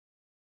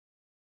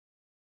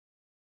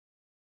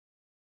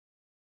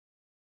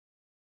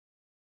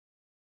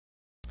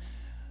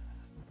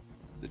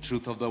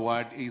truth of the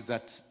word is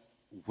that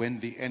when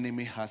the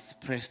enemy has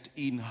pressed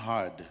in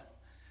hard,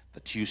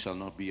 that you shall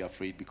not be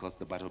afraid because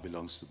the battle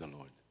belongs to the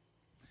Lord.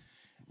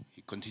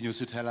 He continues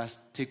to tell us,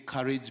 take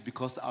courage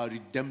because our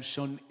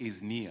redemption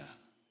is near.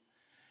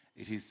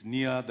 It is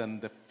nearer than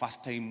the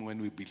first time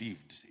when we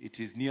believed. It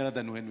is nearer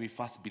than when we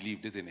first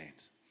believed, isn't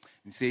it?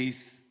 He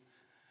says,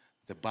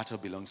 the battle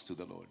belongs to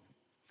the Lord.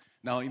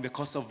 Now, in the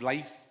course of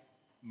life,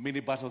 many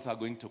battles are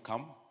going to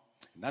come.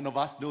 None of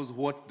us knows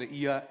what the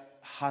year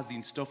has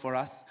in store for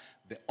us.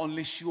 The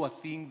only sure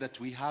thing that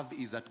we have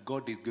is that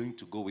God is going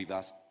to go with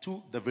us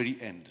to the very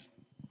end.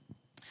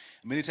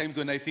 Many times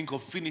when I think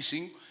of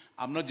finishing,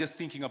 I'm not just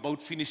thinking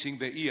about finishing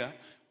the year.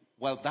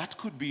 Well, that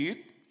could be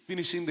it.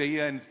 Finishing the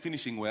year and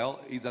finishing well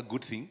is a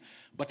good thing.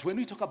 But when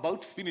we talk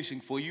about finishing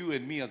for you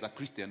and me as a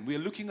Christian, we are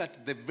looking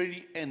at the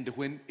very end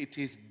when it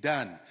is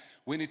done,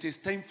 when it is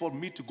time for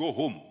me to go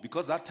home,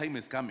 because that time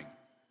is coming.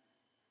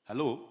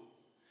 Hello?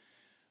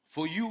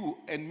 For you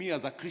and me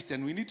as a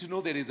Christian, we need to know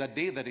there is a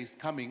day that is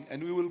coming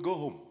and we will go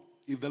home.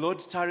 If the Lord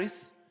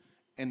tarries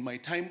and my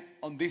time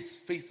on this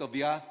face of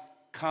the earth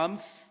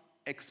comes,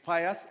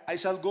 expires, I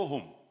shall go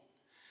home.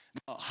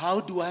 Now,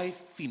 how do I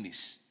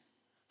finish?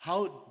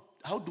 How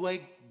do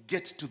I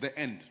get to the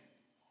end?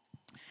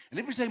 And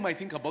every time I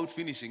think about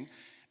finishing,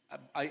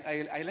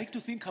 I like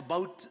to think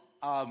about,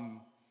 I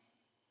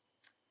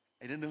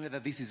don't know whether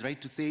this is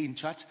right to say in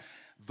church,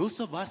 those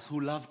of us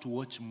who love to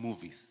watch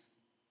movies,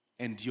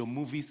 and your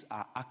movies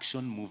are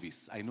action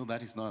movies. I know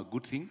that is not a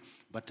good thing,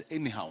 but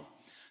anyhow,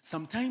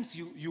 sometimes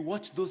you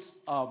watch those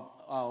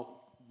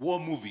war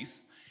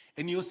movies,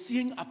 and you're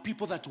seeing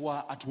people that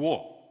were at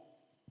war.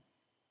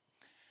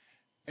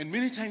 And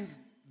many times,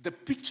 the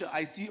picture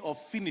I see of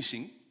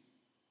finishing,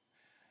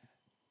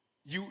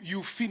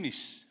 you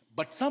finish.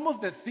 But some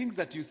of the things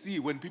that you see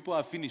when people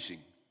are finishing,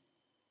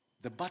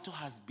 the battle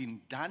has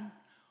been done,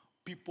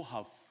 people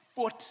have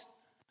fought,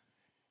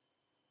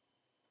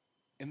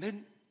 and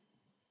then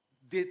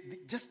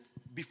just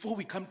before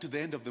we come to the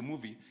end of the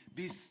movie,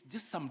 there's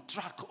just some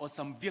truck or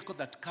some vehicle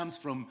that comes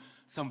from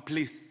some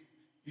place.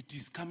 It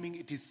is coming,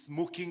 it is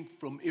smoking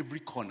from every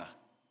corner.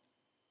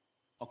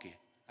 Okay,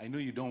 I know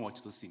you don't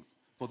watch those things.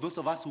 For those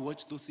of us who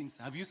watch those things,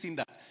 have you seen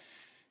that?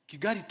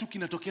 Kigari tu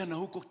kinatokea na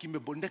huko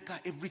kimebondeka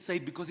every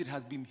side because it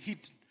has been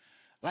hit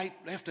right,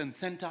 left and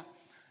center.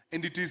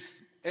 And it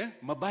is,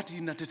 mabati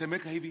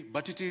inatetemeka hivi,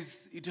 but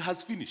it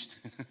has finished.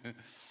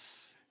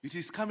 It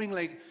is coming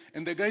like,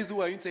 and the guys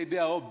who are inside, they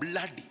are all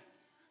bloody.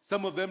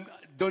 Some of them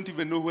don't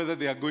even know whether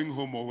they are going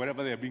home or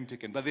wherever they are being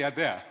taken, but they are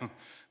there.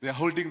 They are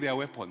holding their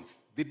weapons.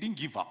 They didn't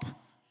give up.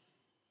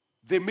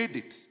 They made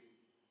it.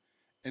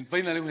 And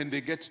finally, when they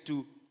get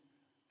to,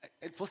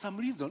 for some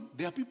reason,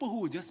 there are people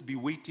who will just be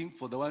waiting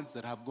for the ones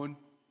that have gone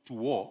to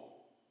war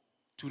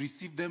to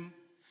receive them.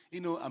 You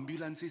know,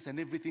 ambulances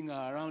and everything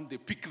are around. They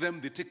pick them,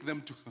 they take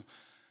them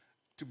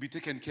to be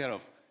taken care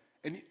of.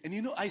 And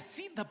you know, I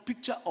see the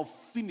picture of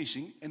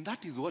finishing, and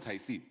that is what I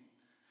see.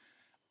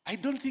 I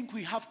don't think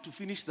we have to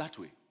finish that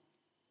way.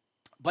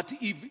 But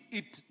if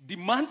it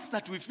demands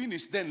that we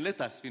finish, then let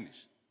us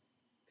finish.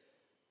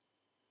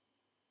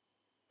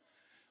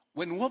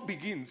 When war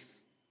begins,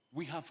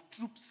 we have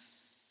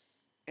troops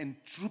and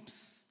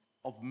troops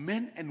of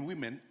men and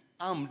women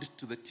armed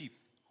to the teeth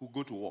who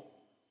go to war.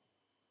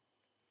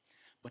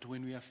 But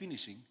when we are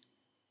finishing,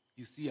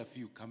 you see a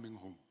few coming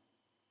home.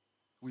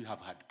 We have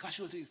had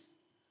casualties.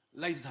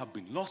 Lives have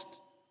been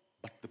lost,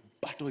 but the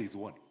battle is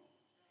won.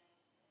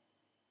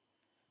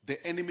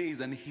 The enemy is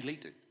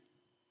annihilated.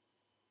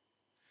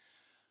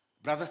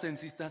 Brothers and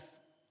sisters,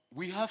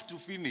 we have to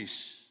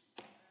finish.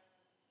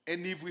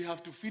 And if we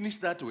have to finish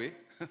that way,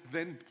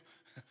 then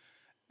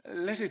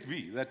let it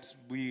be that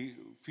we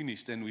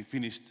finished and we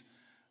finished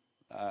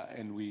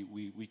and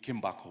we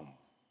came back home.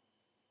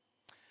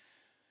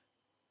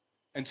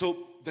 And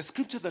so the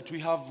scripture that we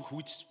have,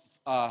 which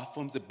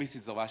forms the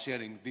basis of our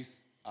sharing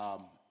this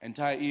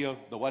entire year,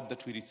 the word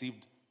that we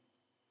received,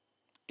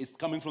 is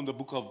coming from the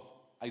book of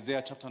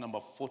Isaiah chapter number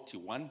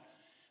 41.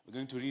 We're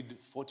going to read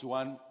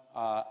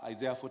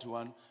Isaiah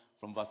 41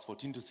 from verse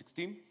 14 to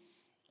 16.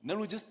 And then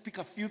we'll just pick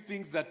a few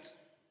things that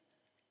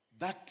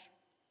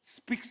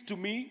speaks to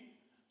me,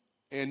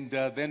 and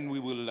then we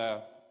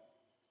will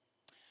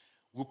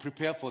we'll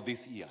prepare for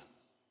this year.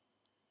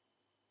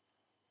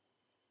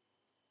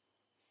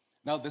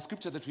 Now, the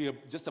scripture that we are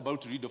just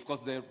about to read, of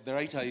course, the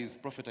writer is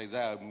Prophet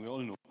Isaiah, and we all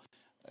know.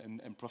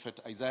 And Prophet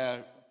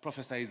Isaiah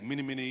prophesies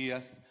many, many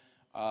years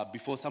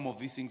before some of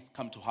these things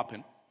come to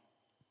happen.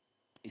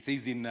 He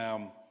says in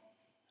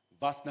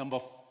verse number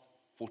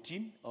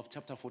 14 of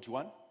chapter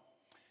 41, it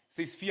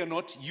says, "Fear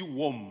not, you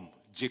worm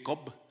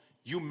Jacob,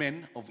 you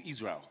men of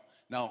Israel."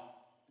 Now,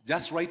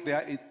 just right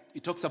there,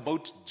 it talks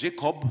about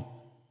Jacob.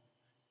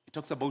 It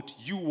talks about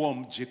you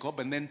worm Jacob,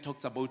 and then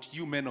talks about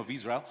you men of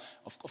Israel.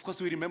 Of course,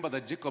 we remember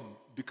that Jacob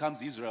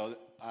becomes Israel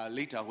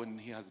later when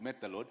he has met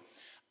the Lord.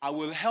 "I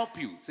will help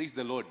you," says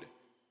the Lord,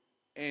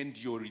 "and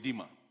your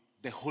Redeemer,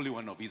 the Holy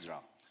One of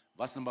Israel."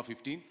 Verse number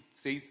 15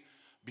 says,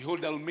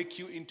 "Behold, I will make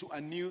you into a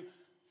new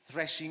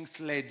threshing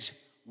sledge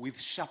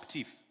with sharp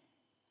teeth.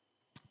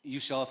 You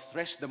shall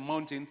thresh the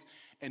mountains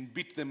and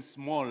beat them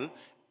small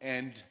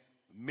and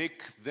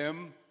make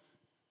them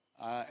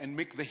and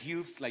make the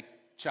hills like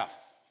chaff.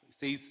 It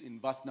says in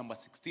verse number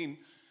 16,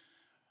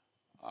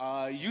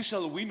 you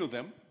shall winnow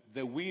them,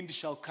 the wind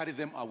shall carry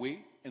them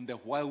away, and the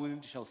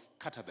whirlwind shall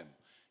scatter them.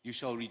 You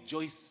shall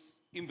rejoice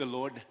in the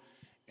Lord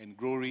and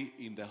glory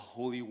in the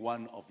Holy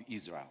One of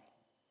Israel.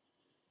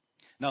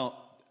 Now,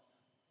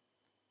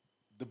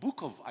 the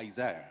book of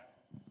Isaiah,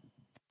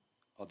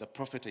 or the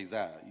prophet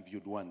Isaiah, if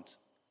you'd want,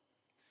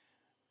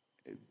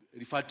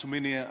 referred to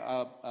many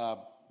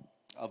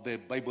of the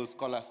Bible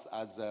scholars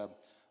as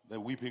the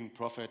weeping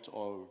prophet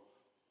or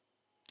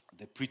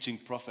the preaching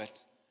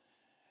prophet,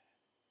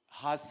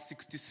 has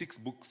 66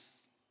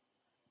 books.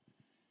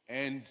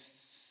 And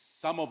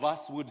some of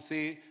us would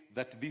say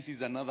that this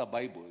is another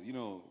Bible. You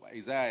know,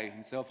 Isaiah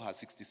himself has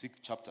 66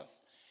 chapters.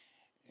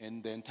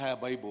 And the entire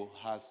Bible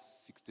has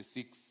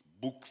 66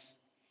 books.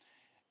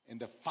 And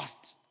the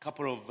first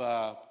couple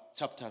of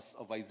chapters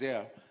of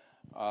Isaiah,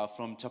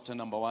 from chapter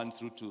number 1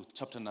 through to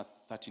chapter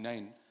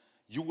 39,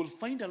 you will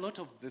find a lot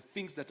of the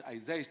things that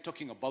Isaiah is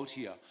talking about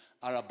here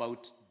are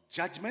about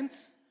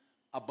judgments,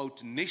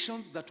 about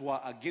nations that were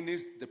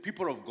against the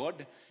people of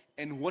God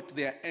and what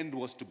their end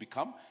was to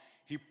become.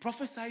 He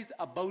prophesies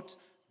about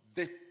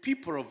the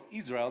people of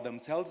Israel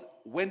themselves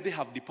when they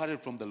have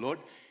departed from the Lord.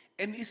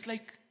 And it's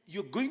like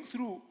you're going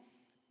through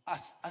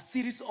a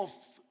series of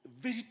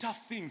very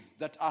tough things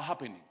that are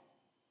happening.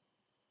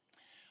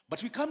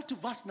 But we come to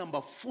verse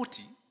number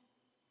 40,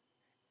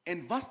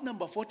 and verse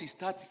number 40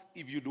 starts,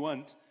 if you'd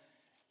want,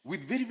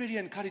 with very, very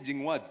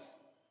encouraging words.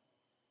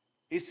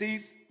 It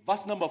says,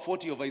 verse number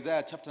 40 of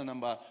Isaiah, chapter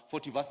number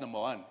 40, verse number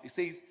 1, it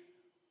says,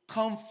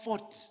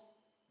 comfort,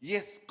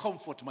 yes,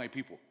 comfort my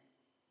people.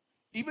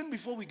 Even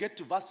before we get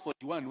to verse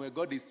 41, where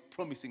God is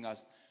promising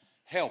us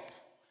help,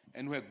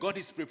 and where God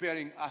is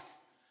preparing us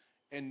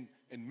and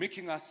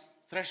making us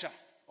threshers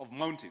of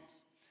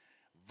mountains.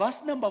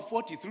 Verse number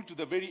 40 through to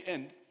the very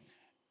end,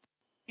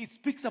 it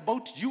speaks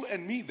about you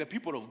and me, the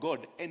people of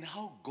God, and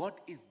how God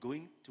is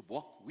going to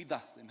walk with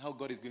us and how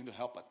God is going to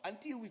help us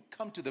until we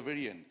come to the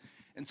very end.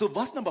 And so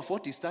verse number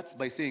 40 starts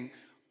by saying,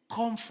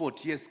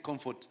 comfort, yes,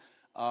 comfort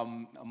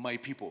my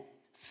people,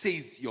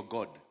 says your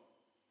God.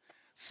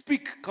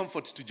 Speak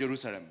comfort to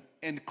Jerusalem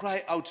and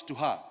cry out to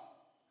her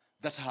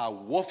that her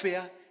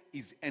warfare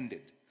is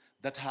ended,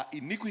 that her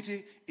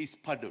iniquity is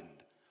pardoned.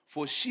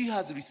 For she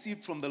has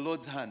received from the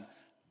Lord's hand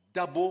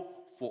double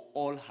for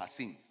all her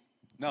sins.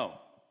 Now,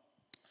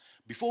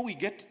 before we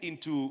get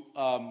into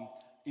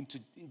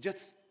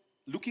just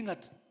looking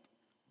at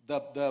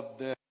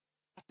the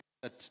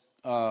that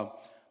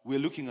we're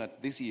looking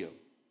at this year,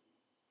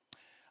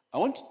 I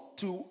want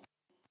to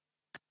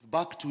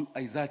back to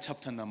Isaiah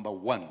chapter number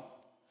 1,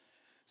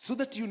 so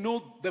that you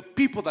know the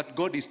people that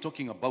God is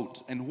talking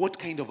about and what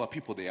kind of a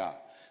people they are.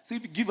 So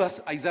if you give us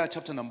Isaiah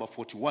chapter number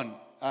 41,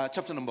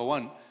 chapter number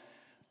 1,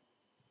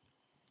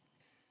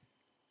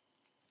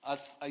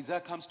 as Isaiah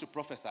comes to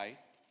prophesy,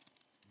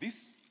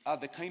 these are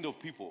the kind of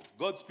people,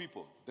 God's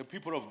people, the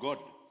people of God.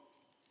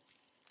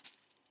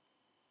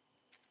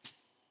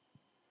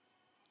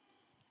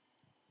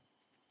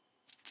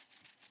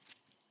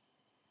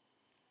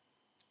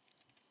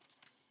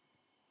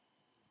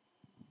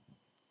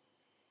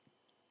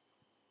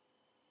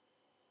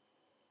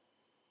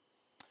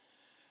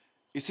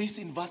 It says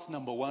in verse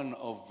number 1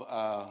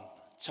 of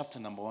chapter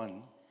number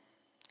 1,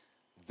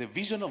 the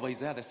vision of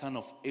Isaiah the son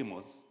of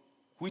Amos,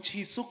 which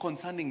he saw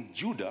concerning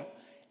Judah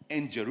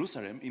and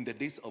Jerusalem in the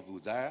days of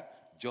Uzziah,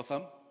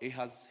 Jotham,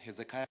 Ahaz,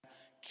 Hezekiah,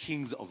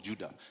 kings of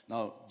Judah.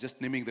 Now, just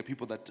naming the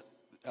people that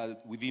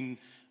within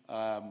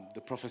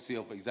the prophecy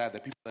of Isaiah, the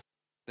people that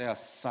they are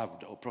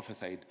served or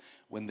prophesied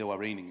when they were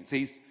reigning. It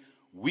says,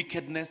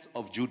 wickedness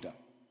of Judah.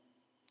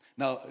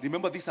 Now,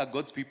 remember, these are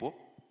God's people,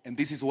 and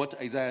this is what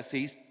Isaiah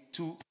says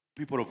to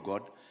people of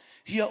God.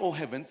 Hear, O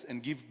heavens,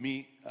 and give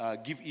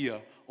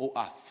ear, O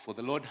earth, for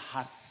the Lord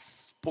has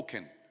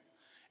spoken.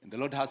 And the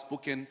Lord has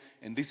spoken,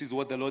 and this is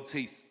what the Lord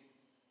says.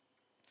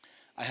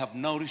 I have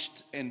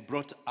nourished and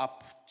brought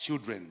up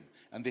children,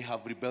 and they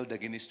have rebelled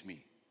against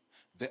me.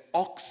 The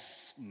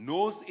ox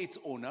knows its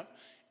owner,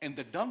 and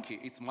the donkey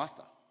its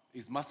master,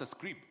 his master's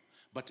crib.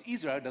 But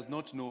Israel does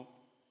not know,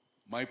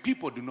 my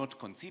people do not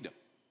consider.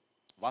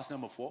 Verse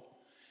number 4.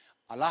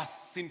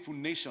 Alas, sinful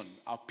nation,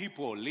 a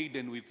people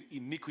laden with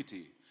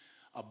iniquity,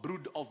 a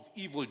brood of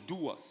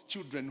evildoers,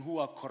 children who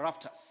are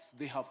corrupters.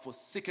 They have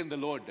forsaken the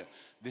Lord.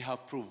 They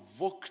have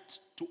provoked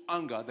to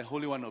anger the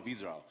Holy One of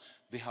Israel.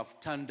 They have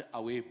turned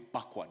away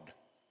backward.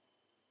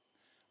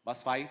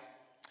 Verse 5.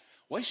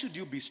 Why should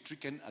you be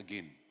stricken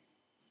again?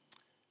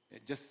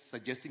 Just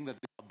suggesting that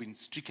they have been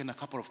stricken a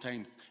couple of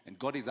times. And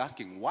God is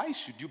asking, why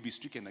should you be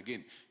stricken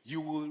again?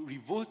 You will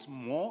revolt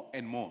more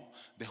and more.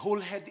 The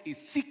whole head is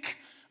sick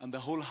and the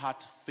whole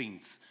heart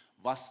faints.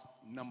 Verse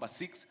number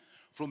 6.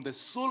 From the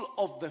sole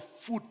of the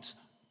foot,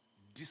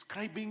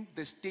 describing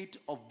the state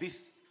of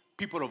this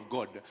people of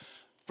God.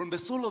 From the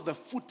sole of the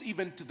foot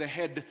even to the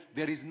head,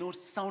 there is no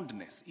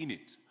soundness in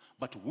it,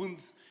 but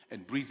wounds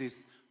and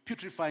bruises,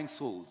 putrefying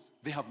souls.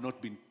 They have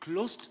not been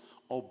closed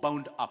or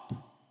bound up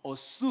or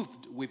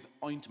soothed with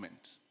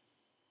ointment.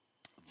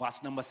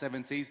 Verse number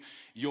 7 says,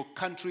 your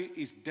country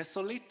is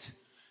desolate,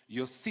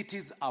 your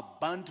cities are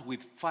burnt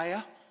with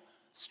fire,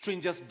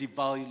 strangers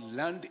devour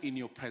land in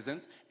your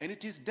presence, and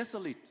it is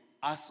desolate,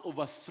 as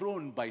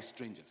overthrown by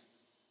strangers.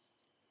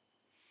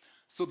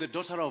 So the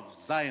daughter of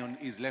Zion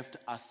is left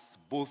as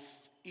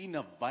both in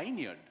a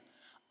vineyard,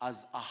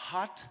 as a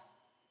hart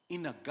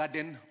in a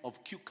garden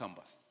of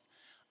cucumbers,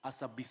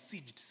 as a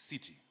besieged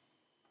city.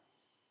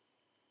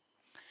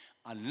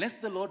 Unless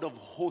the Lord of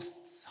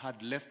hosts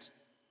had left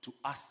to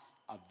us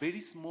a very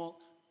small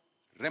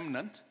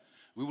remnant,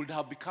 we would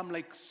have become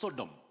like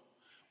Sodom.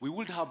 We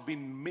would have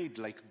been made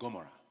like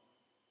Gomorrah.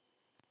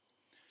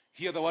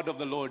 Hear the word of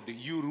the Lord,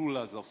 you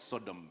rulers of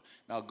Sodom.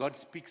 Now God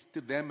speaks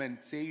to them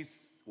and says,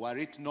 were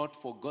it not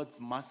for God's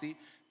mercy,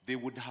 they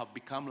would have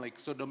become like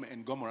Sodom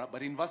and Gomorrah.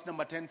 But in verse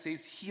number 10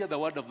 says, hear the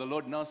word of the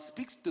Lord. Now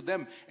speaks to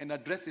them and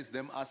addresses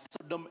them as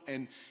Sodom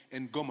and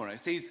Gomorrah.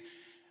 It says,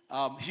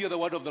 hear the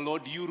word of the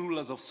Lord, you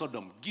rulers of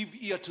Sodom. Give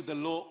ear to the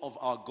law of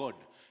our God,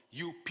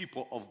 you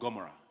people of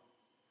Gomorrah.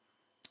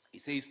 He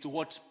says, to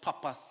what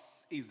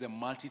purpose is the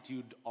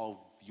multitude of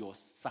your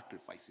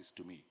sacrifices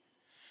to me?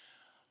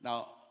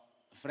 Now,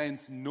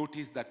 friends,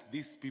 notice that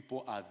these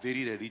people are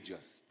very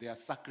religious. They are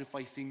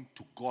sacrificing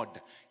to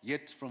God.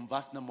 Yet from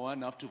verse number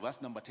 1 up to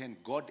verse number 10,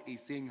 God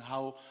is saying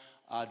how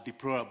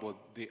deplorable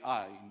they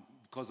are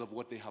because of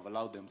what they have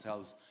allowed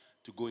themselves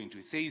to go into.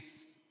 He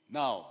says,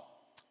 now,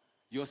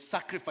 your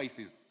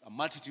sacrifices, a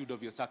multitude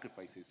of your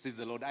sacrifices, says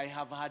the Lord, I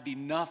have had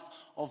enough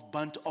of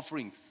burnt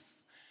offerings,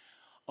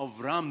 of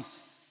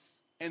rams,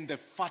 and the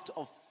fat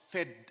of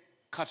fed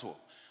cattle.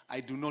 I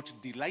do not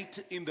delight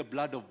in the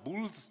blood of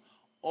bulls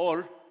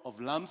or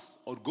of lambs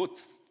or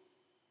goats.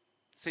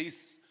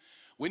 Says,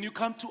 when you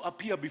come to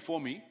appear before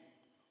me,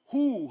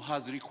 who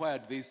has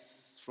required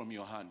this from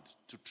your hand,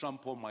 to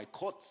trample my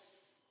courts?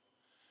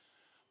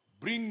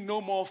 Bring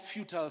no more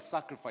futile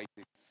sacrifices.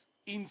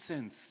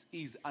 Incense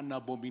is an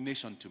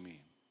abomination to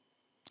me.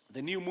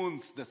 The new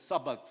moons, the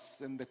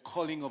Sabbaths, and the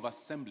calling of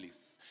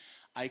assemblies.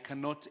 I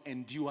cannot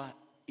endure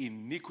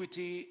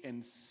iniquity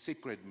and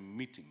sacred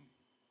meeting.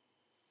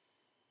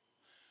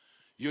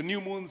 Your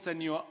new moons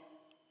and your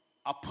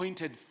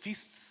appointed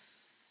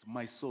feasts,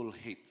 my soul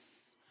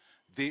hates.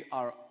 They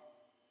are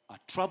a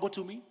trouble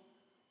to me.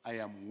 I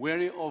am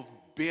weary of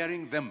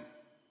bearing them.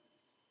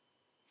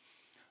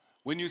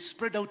 When you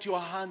spread out your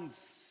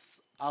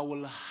hands, I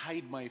will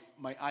hide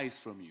my eyes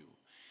from you.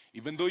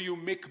 Even though you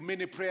make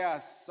many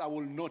prayers, I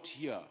will not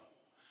hear.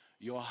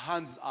 Your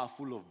hands are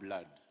full of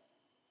blood.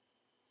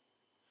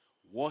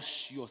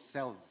 Wash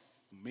yourselves,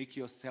 make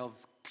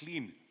yourselves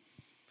clean.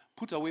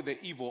 Put away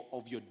the evil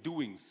of your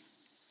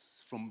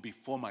doings from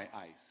before my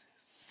eyes.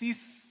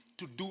 Cease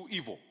to do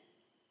evil.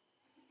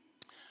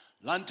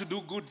 Learn to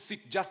do good,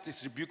 seek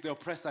justice, rebuke the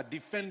oppressor,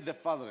 defend the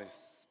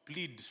fatherless,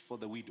 plead for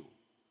the widow.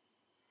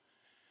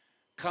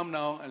 Come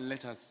now and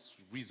let us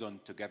reason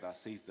together,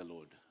 says the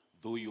Lord.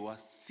 Though your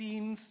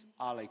sins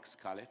are like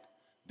scarlet,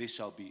 they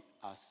shall be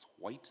as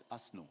white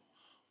as snow.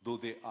 Though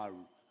they are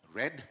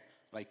red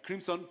like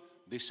crimson,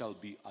 they shall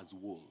be as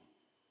wool.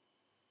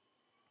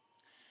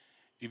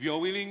 If you are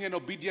willing and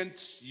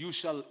obedient, you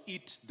shall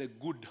eat the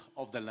good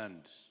of the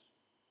land.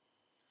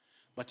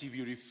 But if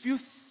you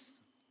refuse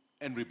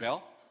and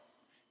rebel,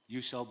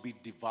 you shall be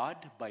devoured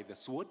by the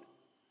sword,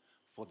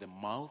 for the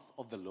mouth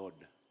of the Lord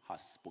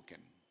has spoken.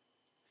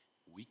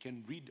 We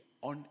can read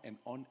on and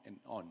on and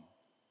on.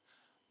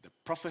 The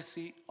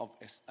prophecy of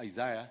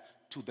Isaiah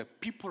to the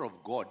people of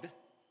God.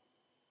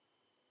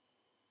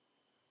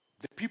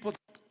 The people that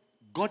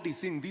God is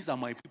saying, these are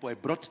my people. I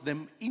brought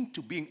them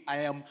into being.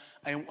 I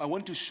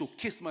want to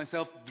showcase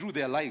myself through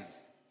their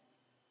lives.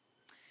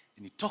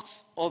 And he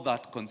talks all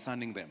that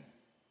concerning them.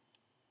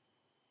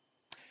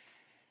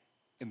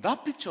 And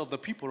that picture of the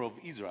people of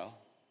Israel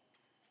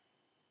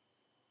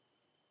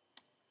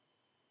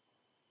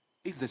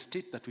is the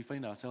state that we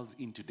find ourselves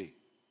in today.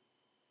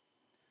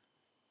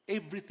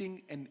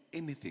 Everything and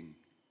anything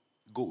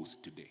goes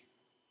today.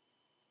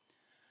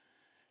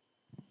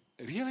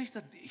 Realize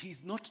that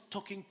he's not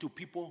talking to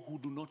people who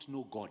do not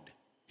know God.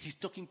 He's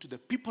talking to the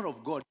people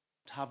of God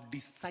that have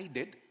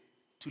decided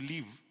to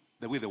live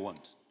the way they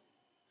want.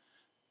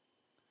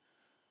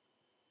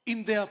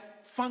 In their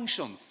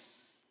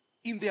functions,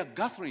 in their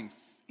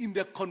gatherings, in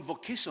their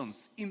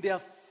convocations, in their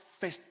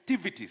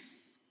festivities,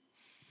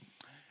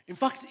 in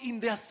fact, in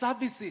their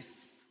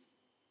services,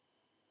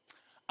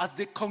 as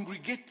they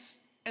congregate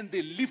and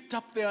they lift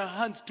up their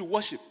hands to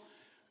worship,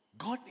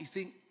 God is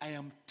saying, I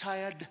am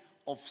tired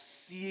of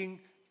seeing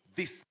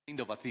this kind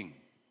of a thing.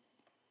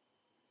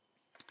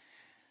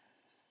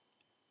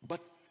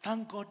 But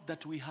thank God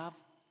that we have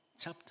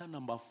chapter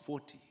number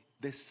 40.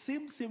 The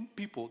same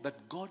people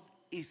that God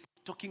is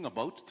talking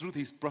about through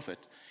his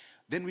prophet.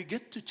 Then we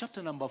get to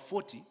chapter number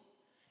 40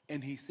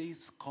 and he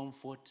says,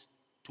 comfort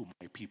to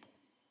my people.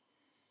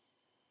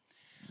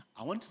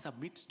 I want to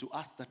submit to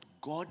us that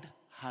God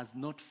has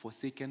not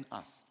forsaken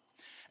us.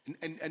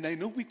 And I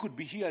know we could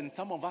be here, and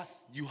some of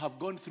us, you have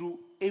gone through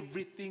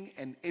everything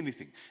and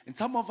anything. And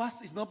some of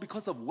us, it's not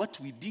because of what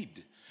we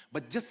did,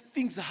 but just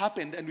things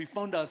happened and we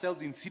found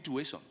ourselves in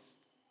situations.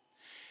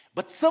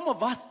 But some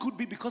of us could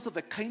be because of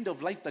the kind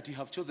of life that you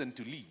have chosen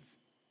to live.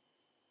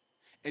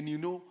 And you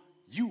know,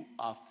 you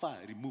are far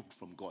removed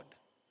from God.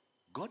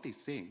 God is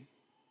saying,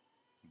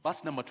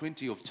 verse number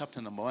 20 of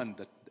chapter number 1,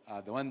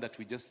 that the one that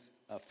we just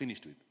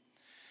finished with,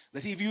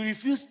 that if you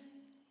refuse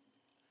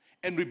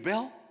and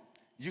rebel,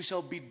 you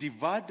shall be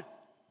devoured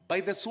by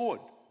the sword,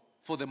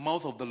 for the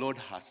mouth of the Lord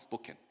has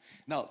spoken.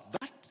 Now,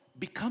 that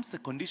becomes the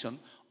condition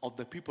of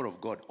the people of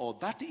God, or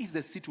that is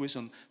the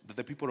situation that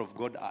the people of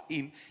God are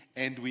in,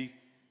 and we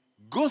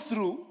go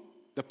through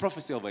the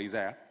prophecy of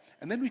Isaiah,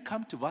 and then we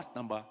come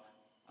to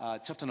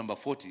chapter number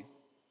 40,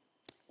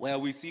 where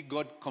we see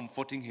God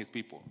comforting his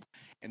people.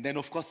 And then,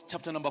 of course,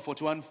 chapter number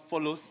 41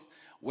 follows,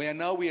 where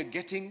now we are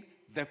getting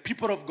the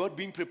people of God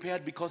being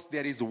prepared because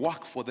there is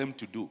work for them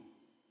to do.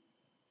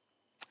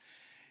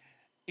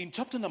 In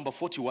chapter number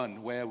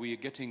 41, where we are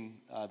getting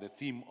the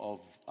theme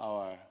of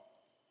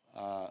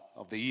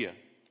the year,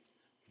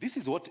 this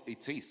is what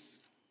it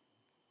says.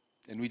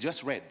 And we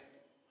just read.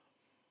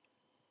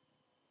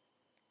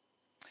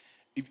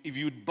 If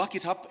you back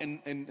it up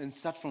and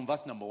start from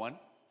verse number 1,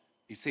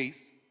 it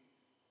says,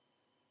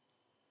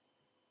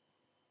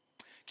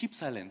 "Keep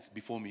silence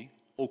before me,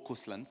 O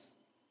coastlands,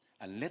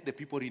 and let the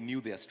people renew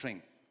their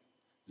strength.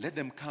 Let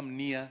them come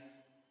near,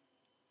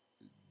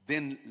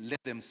 then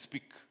let them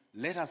speak.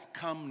 Let us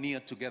come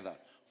near together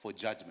for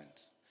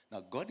judgment."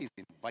 Now, God is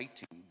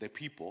inviting the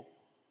people.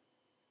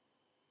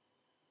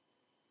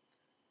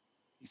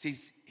 He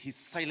says he's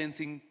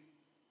silencing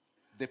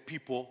the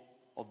people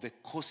of the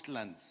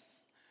coastlands.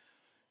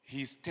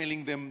 He's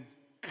telling them,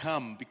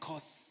 come,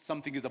 because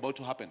something is about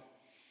to happen.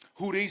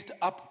 Who raised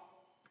up,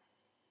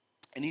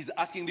 and he's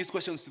asking these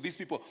questions to these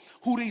people,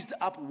 who raised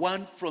up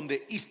one from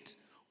the east,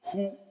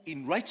 who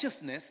in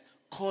righteousness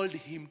called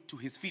him to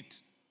his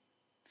feet?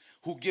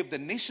 Who gave the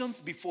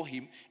nations before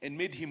him and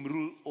made him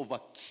rule over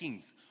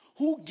kings?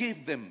 Who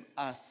gave them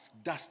as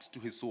dust to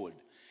his sword,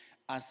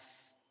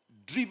 as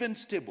driven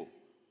stable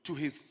to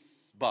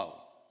his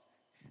bow?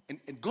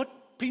 And God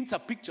paints a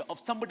picture of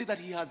somebody that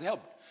he has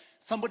helped.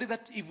 Somebody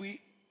that if we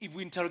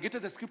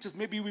interrogated the scriptures,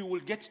 maybe we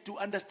will get to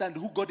understand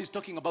who God is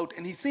talking about.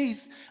 And he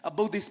says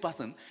about this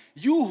person,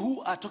 you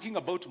who are talking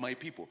about my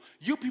people,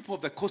 you people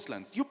of the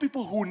coastlands, you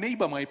people who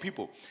neighbor my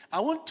people, I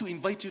want to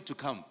invite you to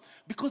come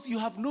because you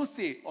have no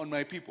say on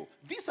my people.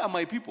 These are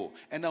my people,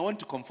 and I want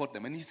to comfort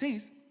them. And he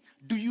says,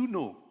 do you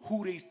know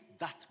who raised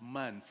that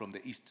man from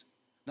the east?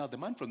 Now, the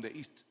man from the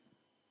east,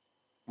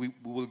 we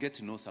will get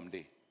to know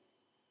someday.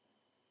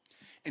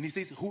 And he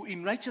says, who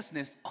in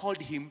righteousness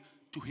called him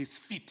to his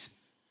feet.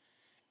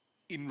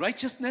 In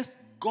righteousness,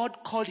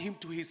 God called him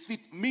to his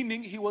feet,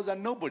 meaning he was a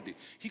nobody.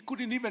 He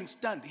couldn't even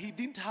stand. He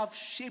didn't have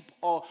shape,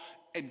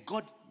 and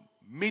God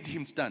made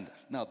him stand.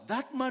 Now,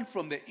 that man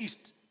from the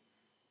east,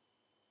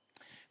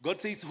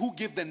 God says, who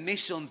gave the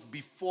nations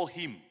before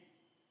him?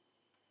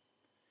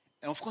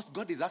 And of course,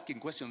 God is asking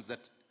questions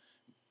that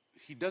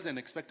he doesn't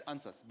expect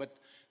answers. But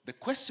the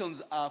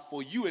questions are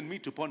for you and me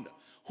to ponder.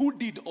 Who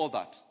did all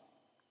that?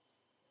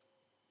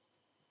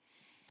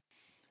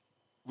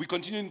 We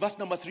continue in verse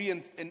number 3,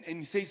 and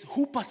he says,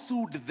 who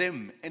pursued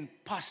them and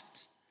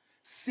passed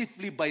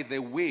safely by the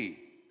way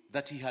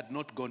that he had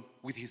not gone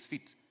with his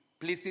feet?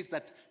 Places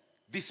that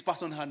this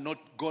person had not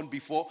gone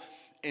before,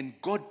 and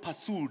God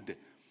pursued.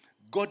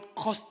 God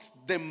caused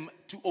them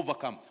to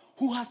overcome.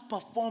 Who has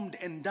performed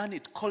and done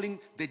it, calling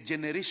the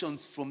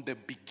generations from the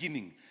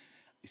beginning?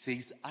 He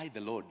says, I,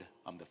 the Lord,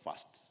 am the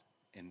first,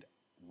 and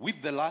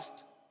with the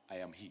last, I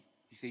am he.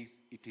 He says,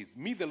 it is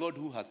me, the Lord,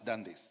 who has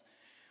done this.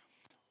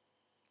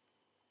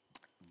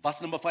 Verse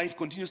number 5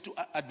 continues to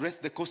address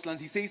the coastlands.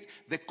 He says,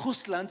 the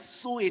coastlands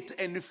saw it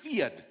and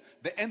feared.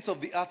 The ends of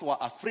the earth were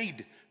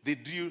afraid. They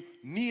drew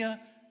near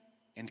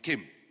and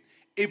came.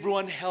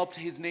 Everyone helped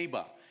his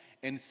neighbor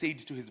and said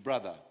to his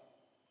brother,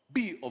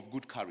 be of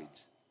good courage.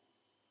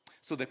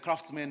 So the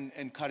craftsman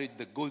encouraged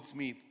the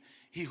goldsmith.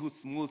 He who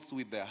smooths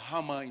with the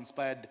hammer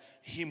inspired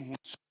him who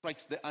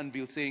strikes the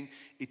anvil, saying,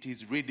 it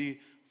is ready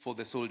for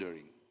the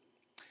soldering.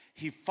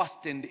 He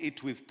fastened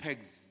it with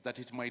pegs that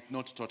it might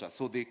not totter.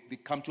 So they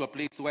come to a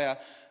place where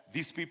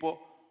these people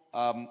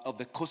of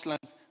the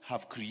coastlands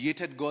have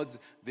created gods.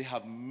 They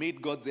have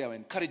made gods. They are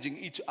encouraging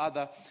each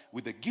other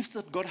with the gifts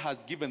that God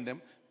has given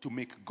them to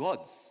make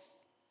gods.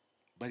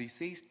 But he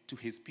says to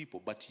his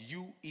people, but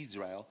you,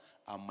 Israel,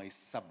 are my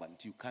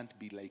servant. You can't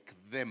be like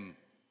them.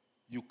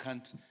 You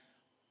can't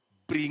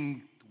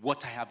bring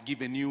what I have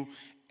given you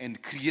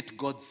and create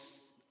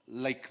gods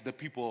like the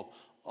people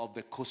of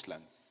the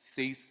coastlands.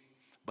 He says,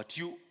 but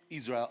you,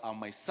 Israel, are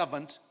my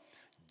servant,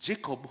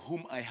 Jacob,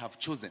 whom I have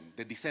chosen,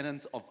 the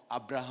descendants of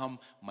Abraham,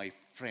 my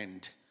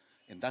friend.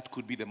 And that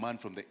could be the man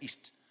from the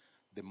east,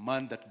 the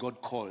man that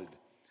God called,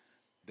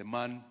 the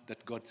man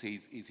that God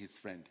says is his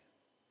friend.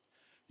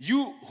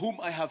 You, whom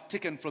I have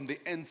taken from the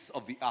ends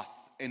of the earth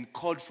and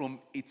called from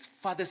its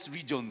farthest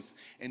regions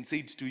and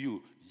said to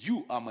you,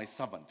 you are my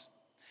servant.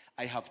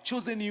 I have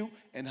chosen you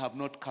and have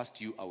not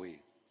cast you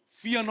away.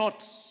 Fear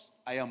not,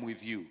 I am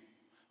with you.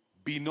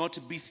 Be not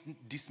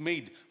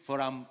dismayed,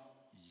 for I am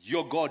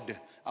your God.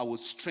 I will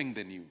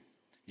strengthen you.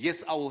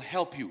 Yes, I will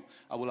help you.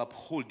 I will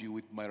uphold you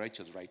with my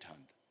righteous right hand.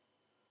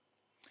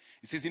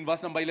 It says in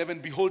verse number 11,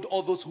 behold,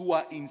 all those who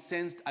are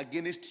incensed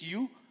against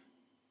you,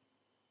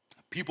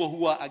 people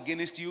who are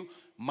against you,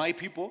 my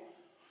people,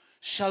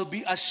 shall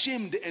be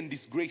ashamed and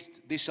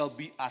disgraced. They shall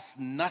be as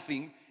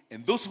nothing,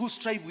 and those who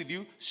strive with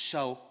you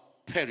shall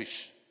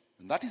perish.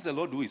 And that is the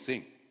Lord who is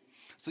saying.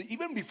 So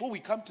even before we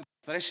come to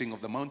the threshing of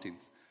the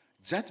mountains,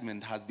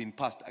 judgment has been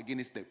passed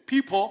against the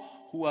people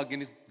who are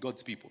against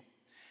God's people.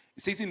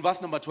 It says in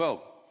verse number 12,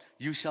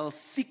 you shall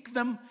seek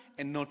them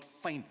and not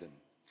find them.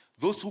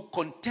 Those who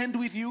contend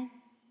with you,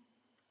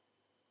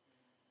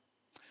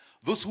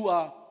 those who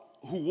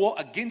war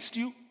against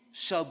you,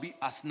 shall be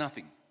as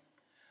nothing,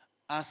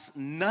 as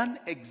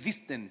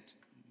non-existent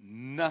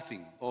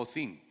nothing or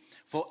thing.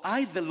 For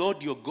I, the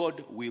Lord your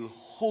God, will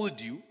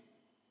hold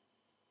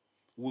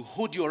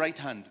your right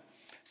hand,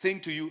 saying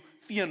to you,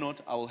 fear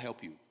not, I will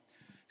help you. It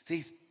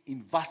says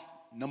in verse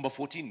number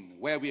 14,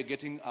 where we are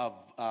getting a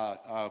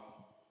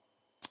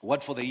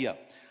word for the year.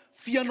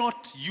 Fear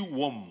not, you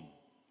worm,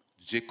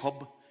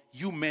 Jacob,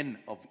 you men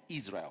of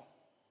Israel.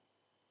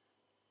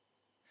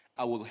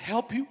 I will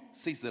help you,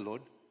 says the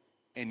Lord,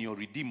 and your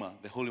Redeemer,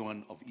 the Holy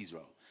One of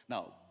Israel.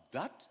 Now,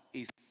 that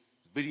is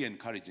very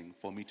encouraging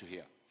for me to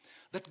hear.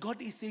 That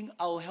God is saying,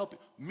 I will help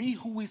you. Me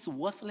who is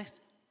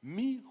worthless,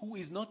 me who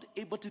is not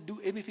able to do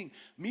anything,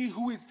 me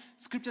who is,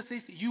 scripture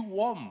says, you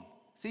worm,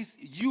 says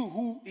you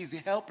who is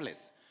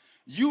helpless,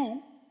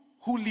 you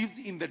who lives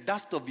in the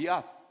dust of the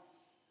earth.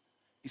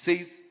 It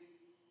says,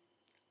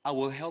 I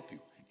will help you.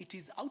 It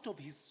is out of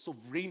his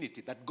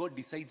sovereignty that God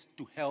decides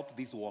to help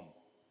this worm.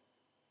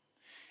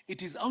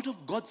 It is out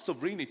of God's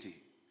sovereignty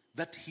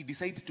that he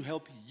decides to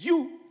help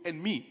you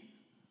and me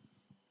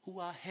who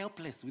are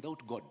helpless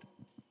without God.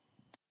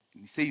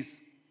 And he says,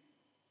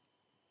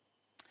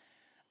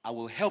 I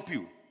will help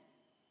you,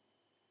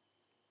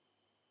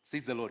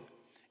 says the Lord,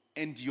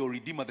 and your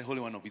Redeemer, the Holy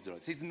One of Israel.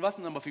 It says in verse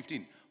number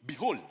 15,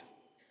 behold,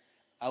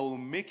 I will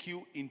make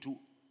you into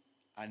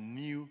a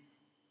new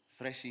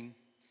threshing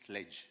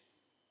sledge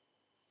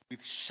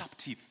with sharp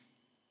teeth.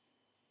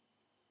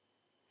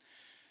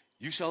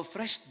 You shall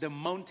thresh the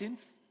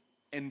mountains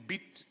and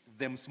beat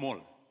them small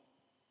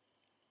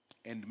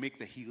and make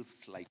the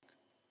hills like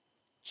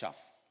chaff.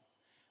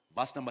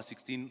 Verse number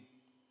 16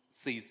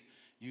 says,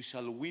 you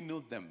shall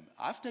winnow them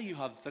after you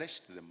have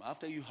threshed them,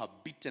 after you have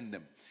beaten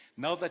them,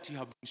 now that you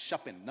have been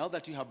sharpened, now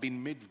that you have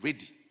been made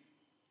ready.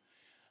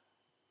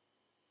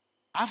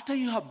 After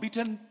you have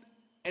beaten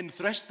and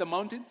threshed the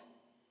mountains,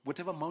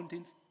 whatever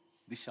mountains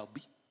they shall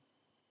be.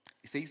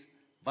 It says,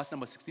 verse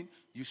number 16,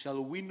 you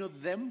shall winnow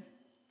them,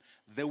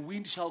 the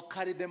wind shall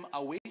carry them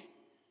away,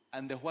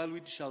 and the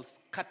whirlwind shall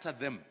scatter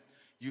them.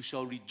 You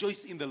shall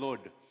rejoice in the Lord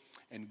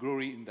and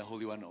glory in the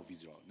Holy One of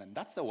Israel. And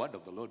that's the word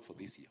of the Lord for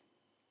this year.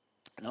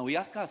 Now we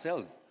ask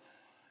ourselves,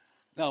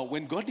 now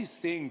when God is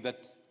saying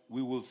that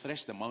we will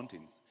thresh the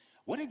mountains,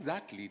 what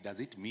exactly does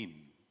it mean?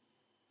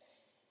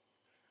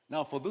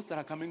 Now for those that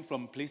are coming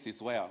from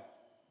places where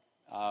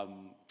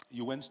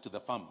you went to the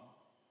farm,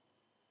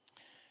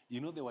 you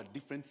know there were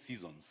different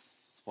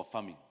seasons for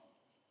farming.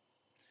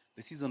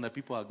 The season that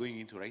people are going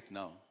into right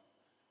now,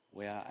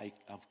 where I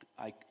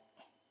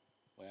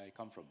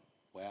come from,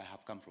 where I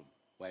have come from,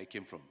 where I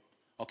came from.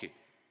 Okay.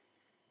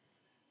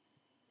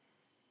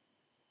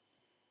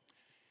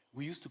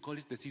 We used to call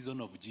it the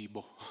season of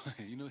Jibo.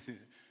 You know,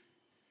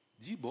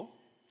 Jibo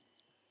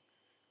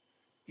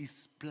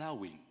is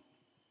plowing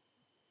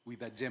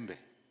with a djembe.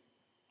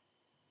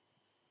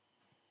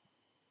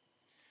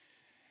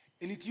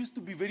 And it used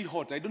to be very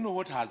hot. I don't know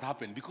what has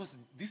happened, because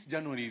this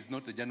January is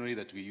not the January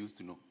that we used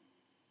to know.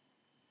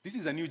 This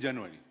is a new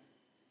January.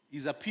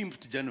 It's a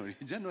pimped January.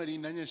 January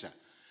in Nanyasha.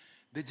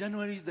 The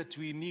Januaries that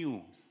we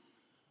knew,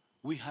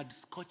 we had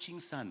scorching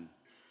sun.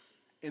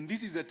 And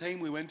this is the time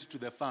we went to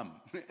the farm,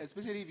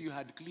 especially if you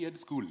had cleared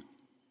school.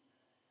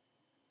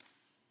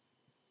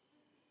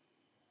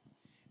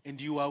 And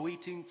you are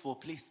waiting for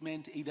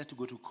placement, either to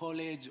go to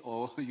college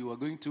or you are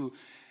going to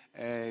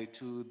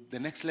the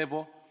next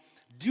level.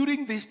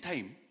 During this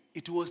time,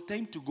 it was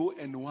time to go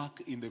and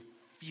work in the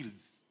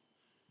fields.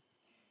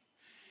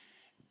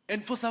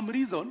 And for some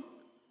reason,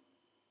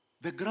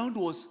 the ground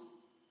was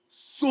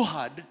so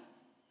hard,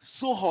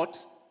 so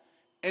hot,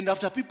 and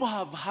after people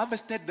have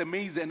harvested the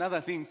maize and other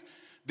things,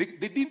 they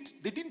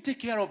didn't take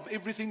care of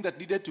everything that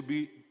needed to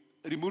be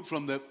removed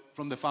from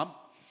the farm.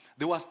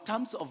 There were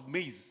stumps of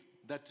maize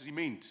that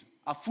remained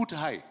a foot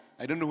high.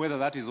 I don't know whether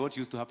that is what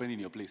used to happen in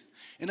your place.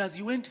 And as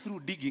you went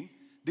through digging,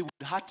 they would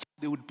hurt you,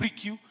 they would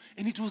prick you,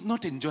 and it was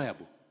not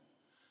enjoyable.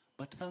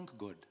 But thank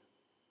God,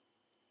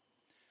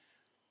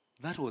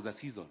 that was a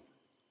season.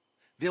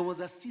 There was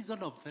a season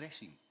of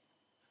threshing.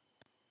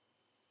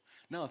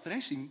 Now,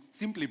 threshing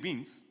simply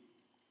means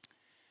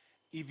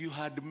if you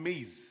had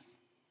maize,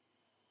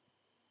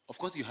 of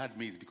course you had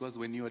maize, because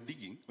when you are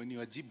digging, when you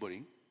are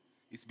gibbering,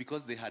 It's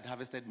because they had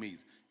harvested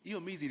maize.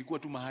 Hiyo maize ilikuwa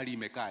tu mahali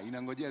imekaa,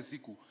 inangojea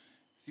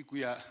siku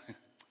ya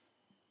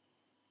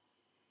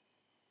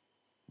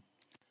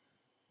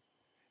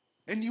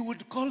and you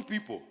would call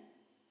people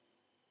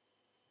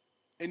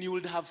and you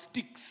would have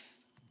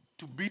sticks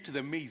to beat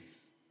the maize.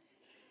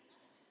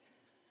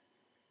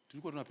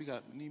 Tulikuwa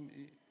tunapika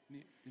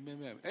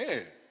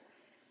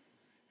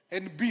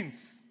and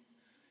beans.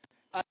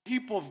 A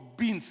heap of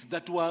beans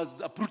that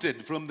was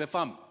uprooted from the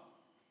farm.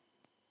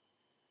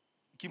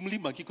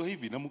 Kimlima kiko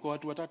hivi na mko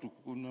watu watatu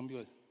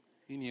unaambiwa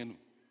hii ni yenu.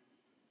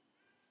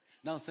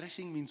 Now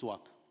threshing means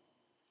work.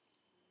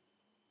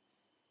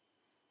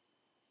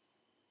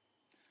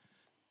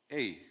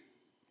 Hey,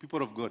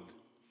 people of God,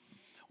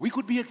 we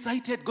could be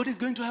excited. God is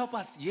going to help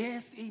us.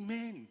 Yes,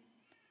 amen.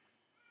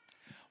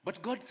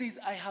 But God says,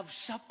 I have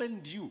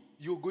sharpened you.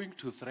 You're going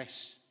to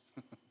thresh.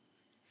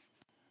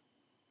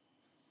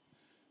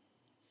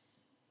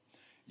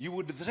 You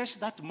would thresh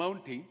that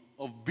mountain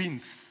of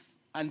beans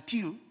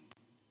until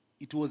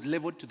it was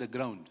leveled to the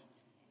ground,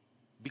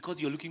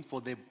 because you're looking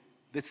for the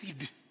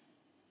seed.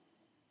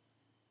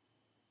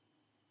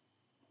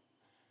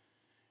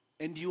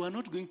 And you are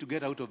not going to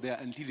get out of there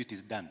until it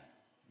is done.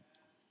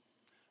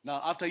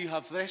 Now, after you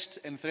have threshed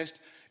and threshed,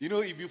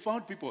 if you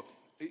found people,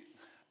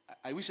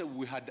 I wish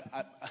we had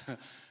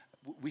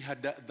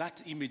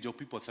that image of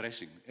people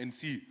threshing and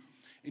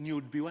you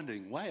would be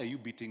wondering, why are you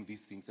beating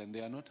these things and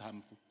they are not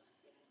harmful?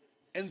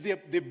 And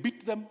they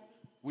beat them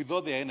with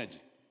all their energy.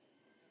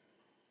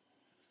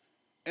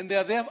 And they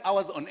are there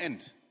hours on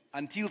end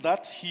until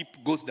that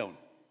heap goes down.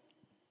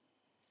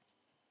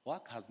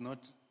 Work has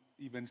not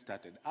even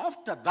started.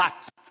 After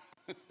that,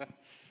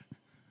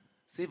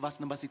 say verse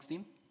number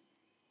 16.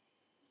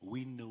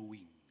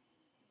 Winnowing.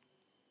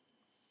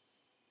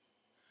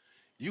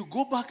 You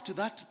go back to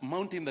that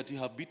mountain that you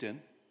have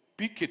beaten,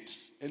 pick it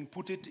and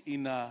put it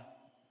in a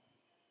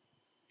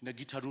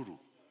gitaruru.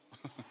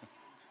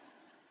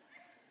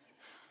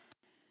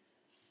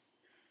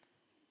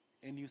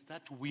 And you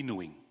start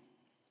winnowing.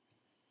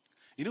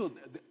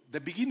 The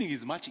beginning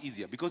is much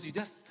easier because you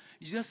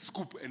just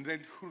scoop and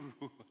then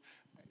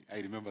I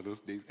remember those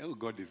days. Oh,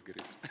 God is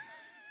great.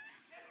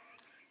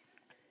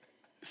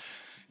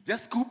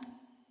 Just scoop.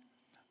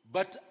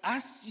 But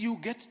as you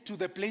get to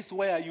the place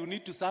where you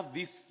need to serve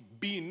this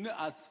bean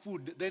as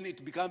food, then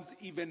it becomes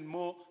even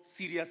more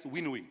serious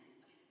winnowing.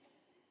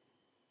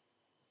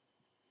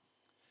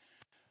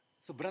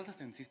 So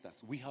brothers and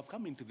sisters, we have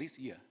come into this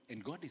year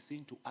and God is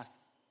saying to us,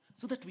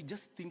 so that we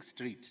just think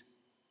straight.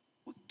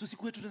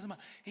 Tusikuwe tunasema,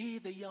 hey,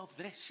 the year of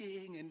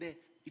threshing, and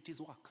it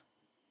is work.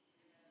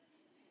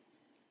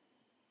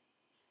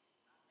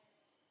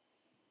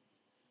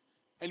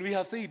 And we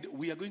have said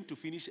we are going to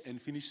finish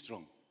and finish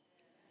strong.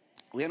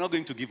 We are not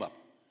going to give up.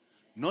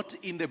 Not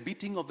in the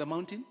beating of the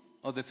mountain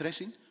or the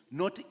threshing,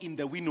 not in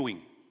the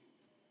winnowing.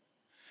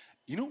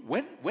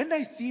 When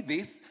I see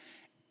this,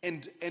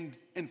 and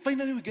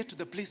finally we get to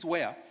the place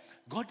where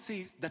God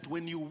says that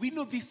when you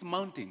winnow these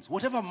mountains,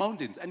 whatever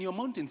mountains, and your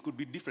mountains could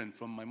be different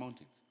from my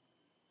mountains.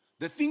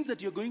 The things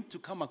that you're going to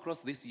come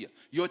across this year,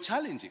 your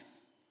challenges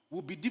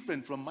will be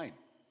different from mine.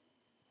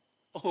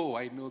 Oh,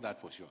 I know that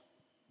for sure.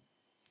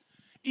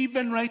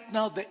 Even right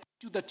now, the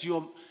issue that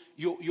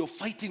you're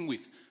fighting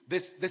with,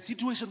 the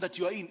situation that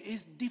you are in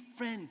is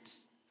different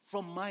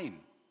from mine.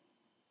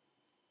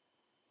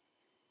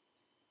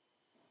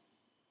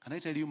 Can I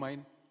tell you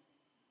mine?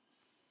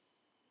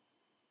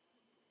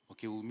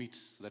 Okay, we'll meet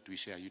so that we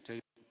share. You tell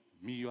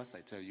me yours,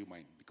 I tell you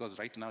mine. Because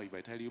right now, if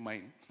I tell you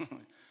mine,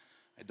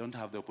 I don't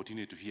have the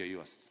opportunity to hear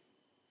yours.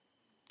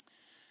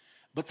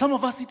 But some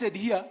of us seated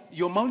here,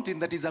 your mountain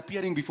that is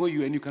appearing before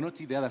you and you cannot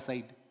see the other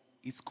side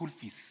is school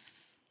fees.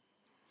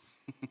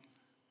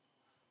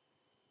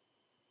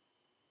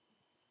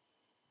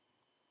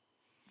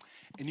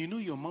 And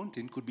your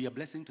mountain could be a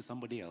blessing to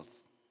somebody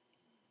else.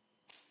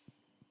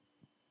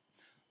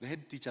 The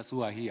head teachers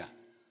who are here,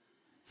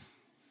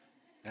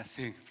 they're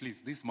saying,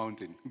 please, this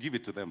mountain, give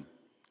it to them.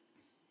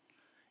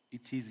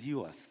 It is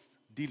yours.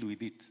 Deal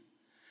with it.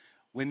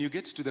 When you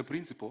get to the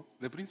principal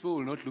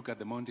will not look at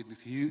the mountain.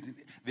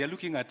 They are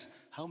looking at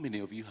how many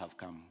of you have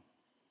come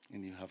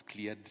and you have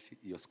cleared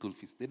your school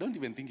fees. They don't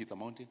even think it's a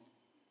mountain.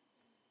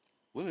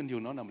 Wewe ndio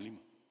unaona mlima.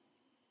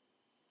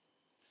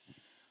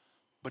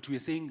 But we are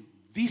saying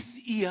this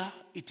year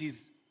it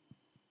is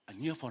a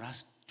year for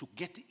us to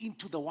get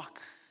into the work.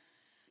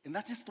 And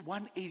that's just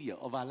one area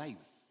of our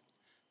lives.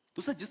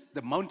 Those are just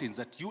the mountains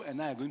that you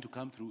and I are going to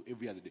come through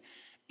every other day.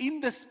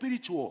 In the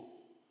spiritual,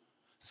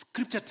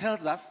 Scripture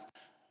tells us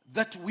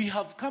that we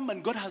have come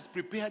and God has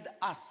prepared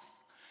us.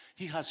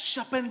 He has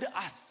sharpened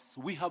us.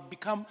 We have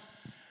become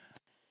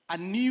a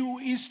new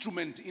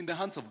instrument in the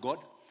hands of God.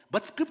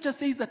 But Scripture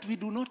says that we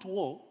do not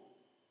war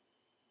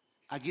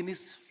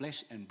against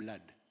flesh and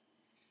blood.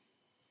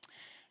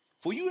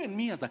 For you and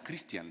me as a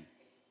Christian,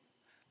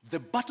 the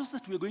battles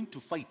that we're going to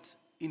fight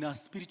in our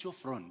spiritual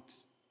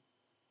front,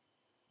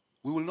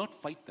 we will not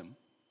fight them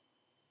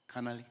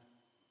carnally.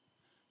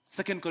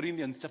 2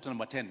 Corinthians chapter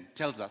number 10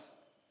 tells us,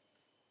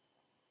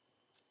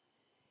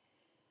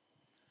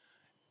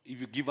 If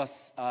you give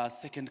us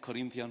 2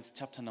 Corinthians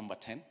chapter number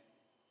 10.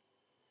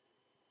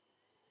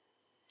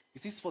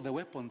 It says, for the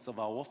weapons of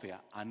our warfare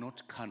are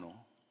not carnal,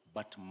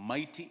 but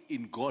mighty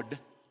in God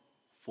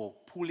for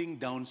pulling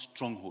down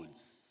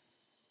strongholds,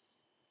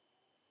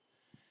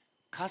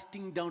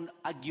 casting down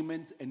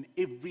arguments and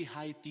every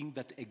high thing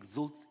that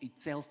exalts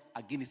itself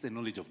against the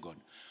knowledge of God,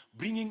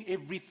 bringing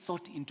every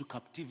thought into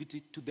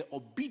captivity to the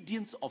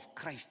obedience of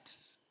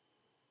Christ.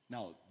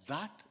 Now,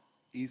 that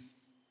is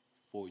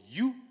for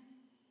you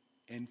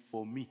and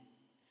for me.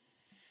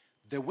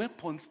 The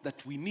weapons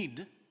that we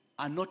need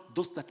are not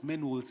those that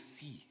men will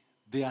see.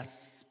 They are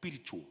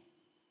spiritual.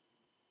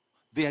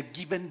 They are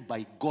given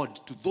by God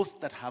to those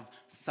that have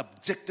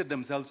subjected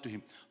themselves to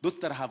Him, those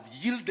that have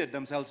yielded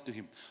themselves to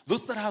Him,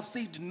 those that have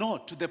said no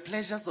to the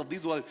pleasures of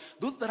this world,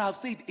 those that have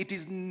said, it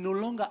is no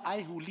longer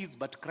I who lives,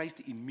 but Christ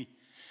in me.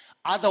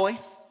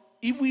 Otherwise,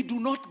 if we do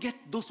not get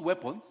those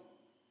weapons,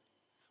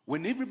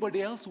 when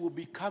everybody else will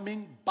be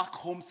coming back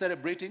home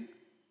celebrating,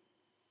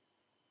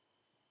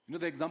 you know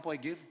the example I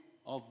gave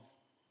of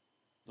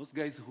those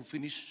guys who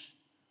finish,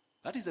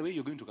 that is the way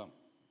you're going to come.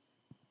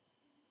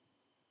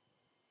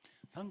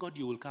 Thank God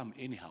you will come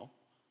anyhow.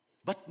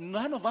 But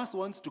none of us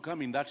wants to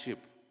come in that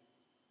shape.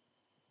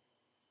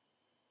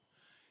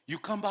 You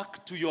come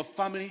back to your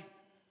family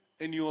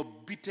and you're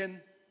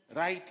beaten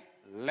right,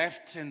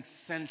 left, and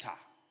center.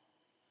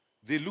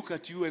 They look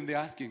at you and they're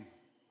asking,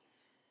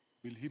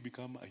 will he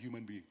become a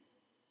human being?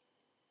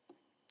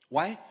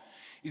 Why?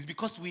 It's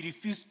because we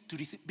refuse to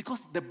receive.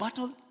 Because the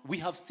battle, we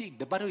have said,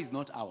 the battle is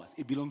not ours.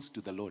 It belongs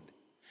to the Lord.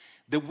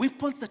 The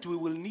weapons that we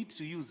will need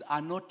to use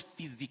are not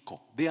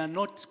physical. They are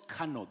not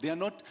carnal. They are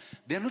not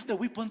the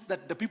weapons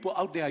that the people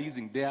out there are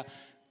using. They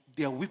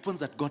are weapons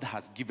that God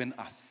has given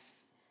us.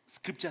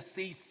 Scripture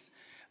says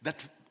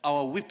that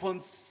our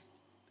weapons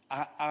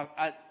are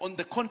on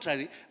the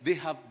contrary, they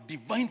have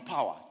divine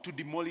power to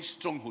demolish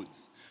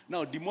strongholds.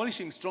 Now,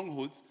 demolishing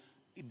strongholds,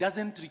 it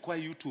doesn't require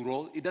you to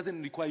roll. It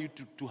doesn't require you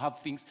to have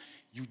things.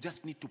 You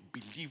just need to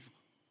believe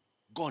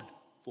God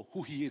for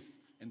who He is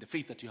and the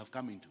faith that you have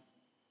come into.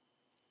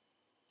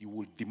 You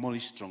will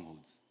demolish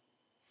strongholds.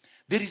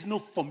 There is no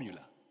formula.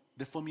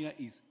 The formula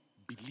is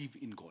believe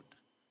in God.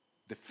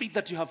 The faith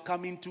that you have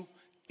come into,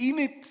 in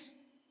it,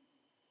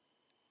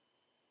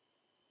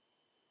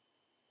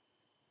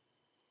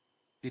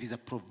 there is a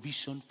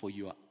provision for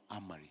your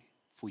armory,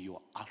 for your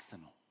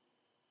arsenal,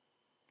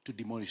 to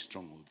demolish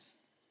strongholds.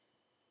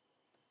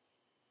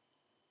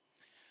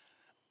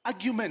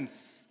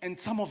 Arguments, and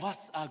some of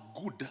us are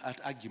good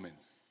at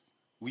arguments.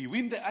 We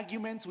win the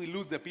arguments, we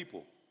lose the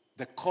people.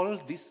 The call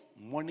this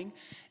morning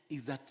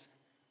is that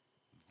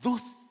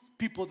those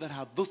people that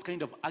have those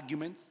kind of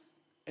arguments,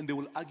 and they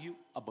will argue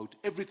about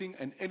everything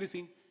and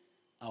anything,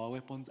 our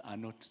weapons are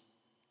not.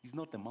 It's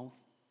not the mouth.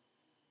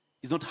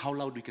 It's not how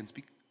loud we can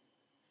speak.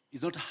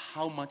 It's not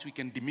how much we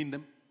can demean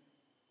them.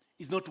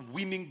 It's not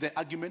winning the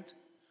argument.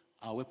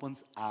 Our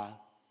weapons are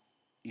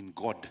in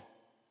God.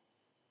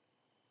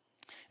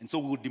 And so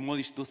we will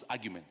demolish those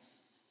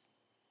arguments.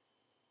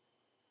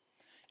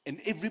 And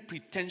every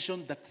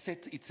pretension that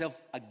sets itself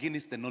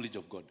against the knowledge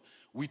of God.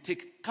 We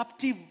take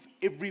captive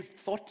every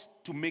thought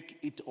to make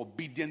it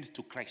obedient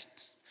to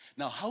Christ.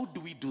 Now, how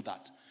do we do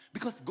that?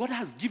 Because God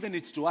has given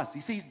it to us. He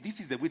says this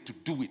is the way to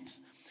do it.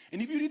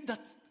 And if you read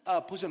that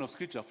portion of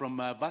Scripture from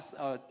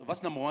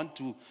verse number 1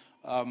 to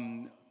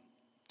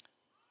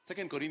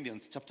 2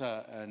 Corinthians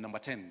chapter number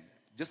 10,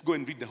 just go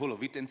and read the whole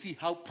of it and see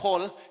how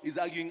Paul is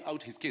arguing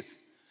out his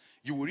case.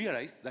 You will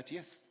realize that,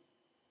 yes,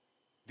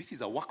 this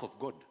is a work of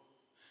God.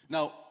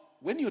 Now,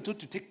 when you're told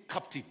to take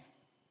captive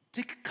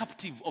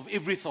of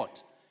every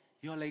thought,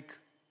 you're like,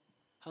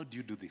 how do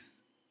you do this?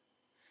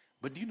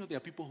 But do you know there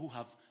are people who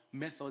have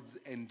methods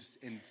and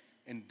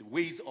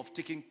ways of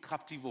taking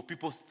captive of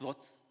people's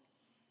thoughts?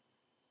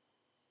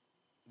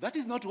 That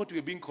is not what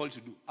we're being called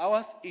to do.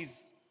 Ours is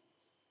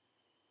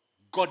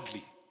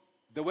godly.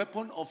 The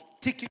weapon of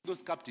taking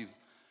those captives,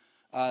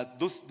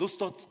 those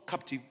thoughts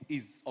captive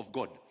is of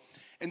God.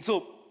 And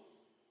so,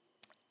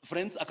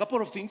 friends, a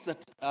couple of things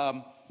that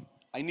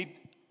I need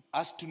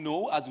us to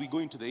know as we go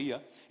into the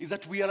year is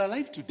that we are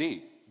alive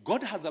today.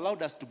 God has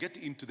allowed us to get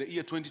into the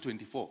year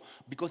 2024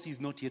 because He's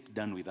not yet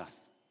done with us.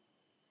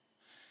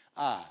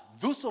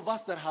 Those of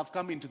us that have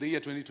come into the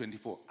year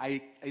 2024,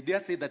 I dare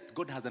say that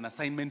God has an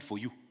assignment for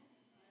you.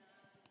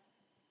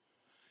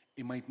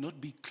 It might not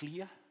be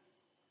clear,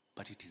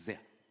 but it is there.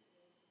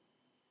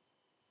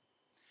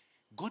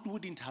 God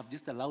wouldn't have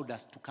just allowed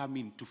us to come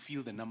in to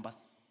fill the numbers.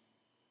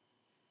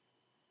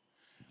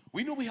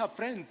 We know we have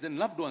friends and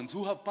loved ones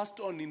who have passed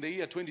on in the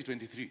year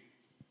 2023.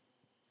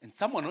 And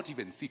some were not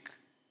even sick.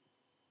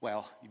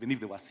 Well, even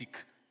if they were sick,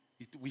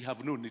 we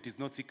have known it is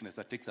not sickness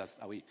that takes us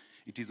away.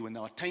 It is when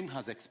our time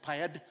has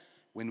expired,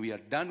 when we are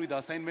done with our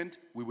assignment,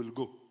 we will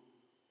go.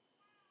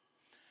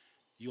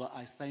 Your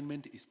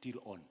assignment is still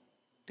on.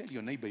 Tell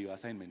your neighbor your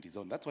assignment is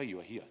on. That's why you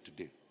are here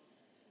today.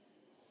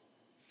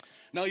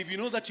 Now, if you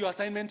know that your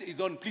assignment is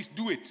on, please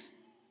do it.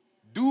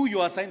 Do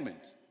your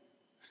assignment.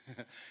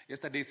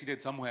 Yesterday,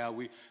 seated somewhere,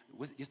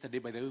 yesterday,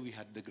 by the way, we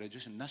had the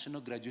graduation,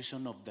 national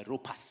graduation of the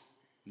ropers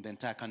in the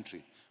entire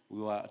country.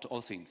 We were at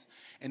All Saints.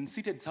 And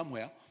seated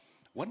somewhere,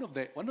 one of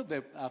the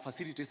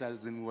facilitators,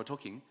 as we were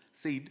talking,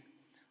 said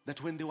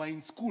that when they were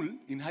in school,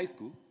 in high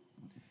school,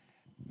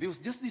 there was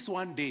just this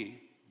one day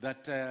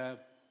that, and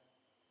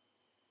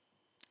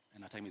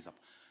our time is up.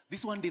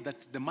 This one day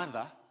that the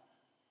mother,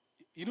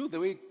 you know the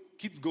way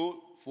kids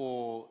go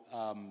for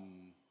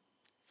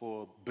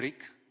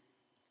break,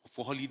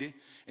 for holiday,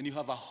 and you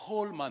have a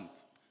whole month.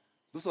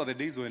 Those were the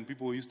days when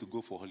people used to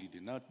go for holiday,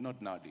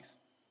 not nowadays.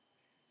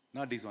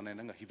 Nowadays,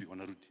 wanaendanga hivi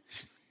wanarudi.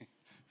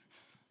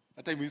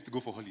 That time we used to go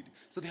for holiday.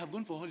 So they have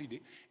gone for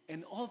holiday,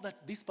 and all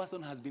that this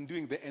person has been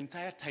doing the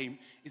entire time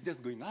is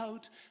just going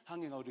out,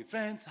 hanging out with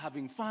friends,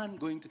 having fun,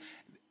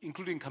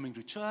 including coming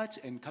to church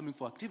and coming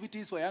for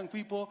activities for young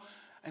people.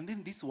 And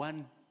then this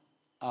one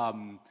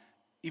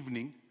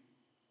evening,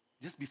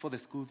 just before the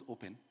schools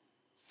open,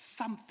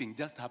 something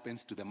just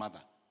happens to the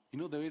mother. You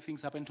know the way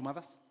things happen to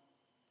mothers?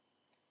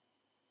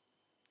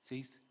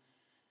 Says,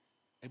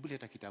 "Ebu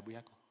leta kitabu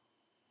yako."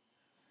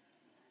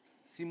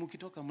 Si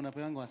mukitoka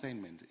mnapewa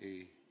assignment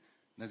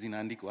na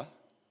zinaandikwa.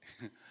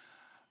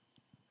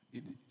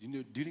 You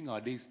know, during our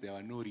days there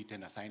were no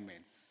written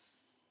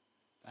assignments.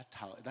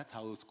 That's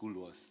how school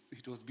was.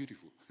 It was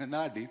beautiful.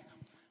 Nowadays,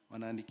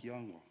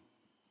 wanaandikiwango.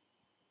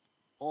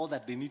 All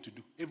that they need to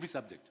do, every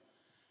subject,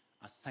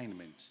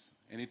 assignments,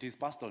 and it is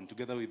passed on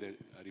together with a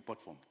report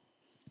form.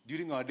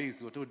 During our days,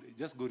 we were told,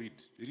 just go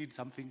read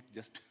something,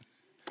 just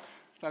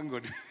thank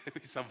God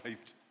we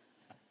survived.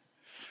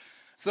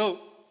 So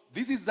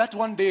this is that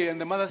one day,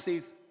 and the mother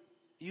says,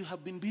 "You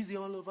have been busy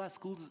all over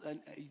schools,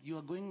 and you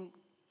are going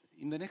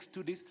in the next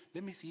 2 days.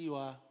 Let me see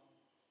your,"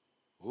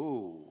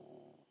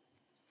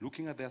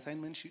 looking at the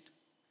assignment sheet.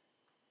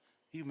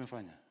 "Hii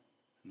umefanya?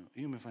 No,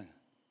 hii umefanya?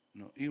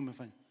 No, hii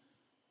umefanya."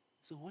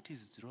 So what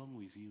is wrong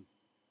with you?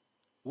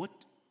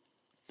 What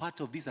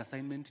part of this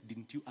assignment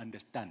didn't you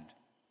understand?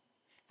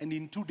 And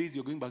in 2 days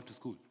you're going back to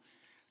school.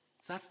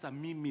 Sasa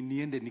mimi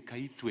niende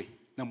nikaitwe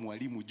na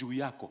mwalimu juu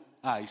yako.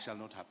 It shall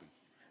not happen.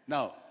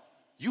 Now,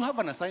 you have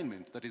an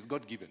assignment that is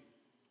God-given.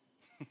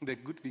 The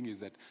good thing is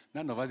that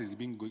none of us is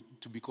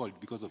to be called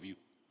because of you.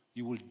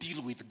 You will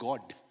deal with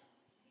God.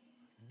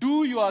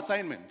 Do your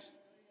assignment.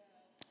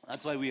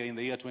 That's why we are in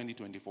the year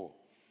 2024.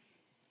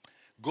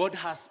 God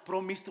has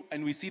promised,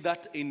 and we see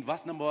that in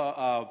verse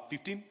number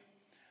 15.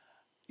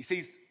 He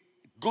says,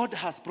 God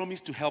has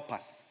promised to help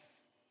us.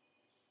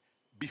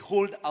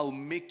 "Behold, I'll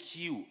make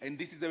you," and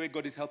this is the way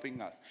God is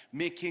helping us,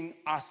 making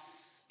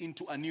us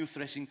into a new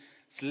threshing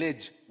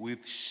sledge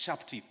with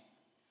sharp teeth.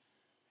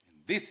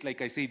 And this,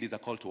 like I said, is a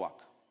call to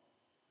work.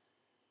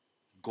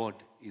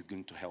 God is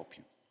going to help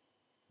you.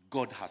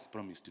 God has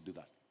promised to do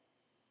that.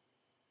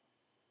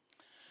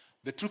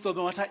 The truth of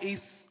the matter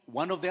is,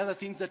 one of the other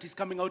things that is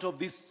coming out of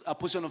this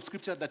portion of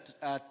scripture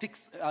that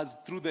takes us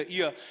through the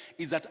year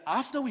is that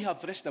after we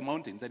have threshed the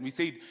mountains, and we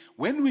said,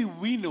 when we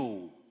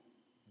winnow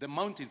the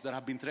mountains that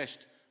have been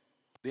threshed,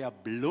 they are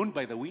blown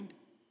by the wind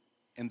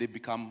and they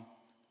become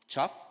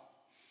chaff.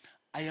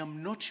 I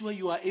am not sure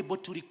you are able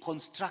to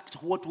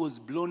reconstruct what was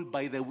blown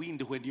by the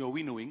wind when you're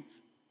winnowing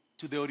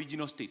to the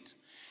original state.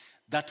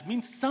 That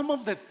means some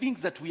of the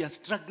things that we are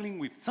struggling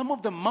with, some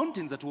of the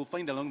mountains that we'll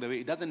find along the way,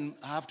 it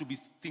doesn't have to be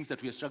things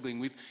that we are struggling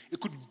with. It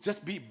could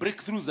just be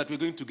breakthroughs that we're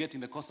going to get in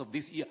the course of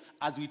this year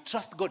as we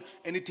trust God.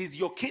 And it is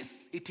your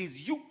case, it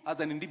is you as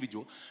an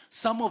individual.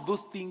 Some of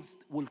those things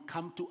will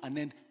come to an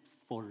end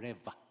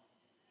forever.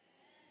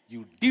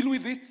 You deal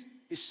with it,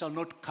 it shall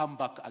not come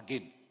back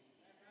again.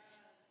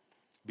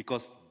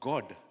 Because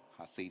God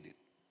has said it.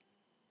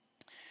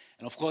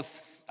 And of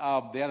course,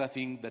 the other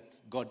thing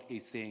that God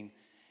is saying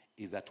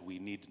is that we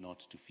need not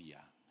to fear.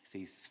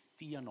 He says,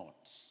 "Fear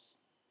not.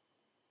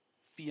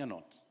 Fear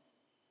not."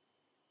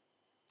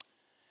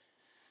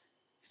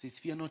 He says,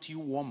 "Fear not, you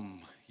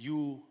worm,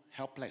 you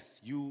helpless,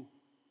 you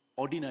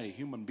ordinary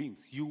human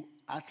beings, you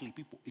earthly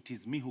people. It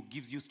is me who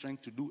gives you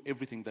strength to do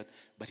everything that."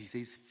 But he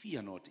says,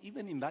 "Fear not."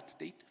 Even in that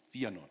state,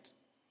 fear not.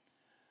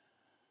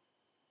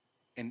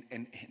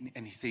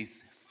 And he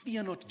says,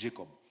 "Fear not,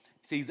 Jacob."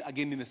 He says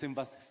again in the same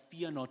verse,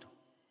 "Fear not,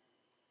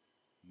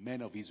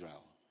 men of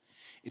Israel."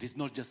 It is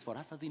not just for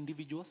us as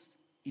individuals,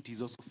 it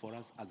is also for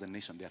us as a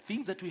nation. There are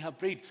things that we have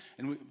prayed,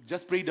 and we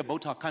just prayed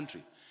about our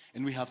country,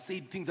 and we have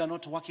said things are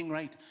not working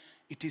right.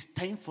 It is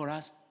time for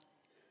us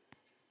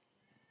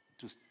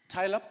to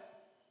style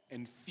up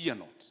and fear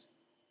not,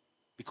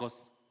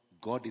 because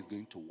God is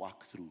going to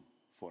work through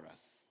for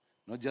us.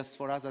 Not just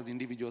for us as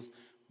individuals,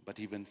 but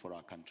even for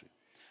our country.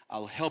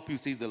 "I'll help you,"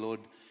 says the Lord,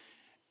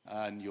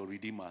 "and your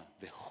Redeemer,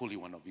 the Holy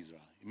One of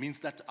Israel." It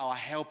means that our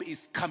help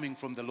is coming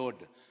from the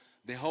Lord.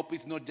 The help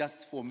is not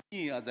just for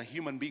me as a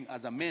human being,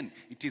 as a man.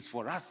 It is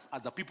for us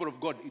as a people of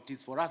God. It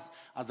is for us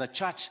as a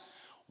church.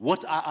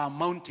 What are our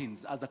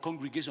mountains as a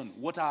congregation?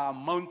 What are our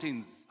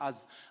mountains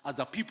as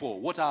a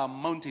people? What are our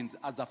mountains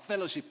as a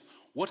fellowship?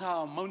 What are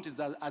our mountains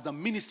as a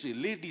ministry?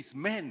 Ladies,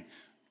 men,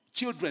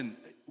 children,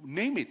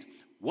 name it.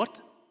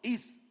 What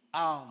is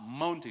our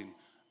mountain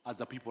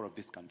as a people of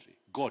this country.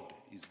 God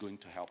is going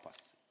to help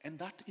us. And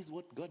that is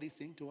what God is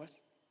saying to us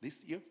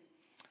this year.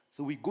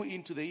 So we go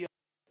into the year.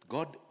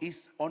 God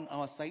is on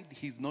our side.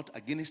 He's not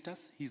against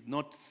us. He's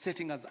not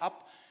setting us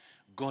up.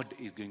 God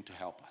is going to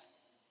help us.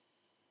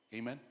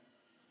 Amen.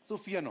 So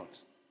fear not.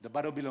 The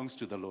battle belongs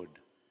to the Lord.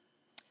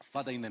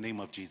 Father, in the name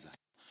of Jesus,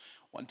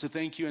 I want to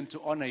thank you and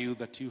to honor you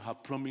that you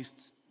have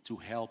promised to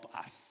help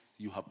us.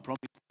 You have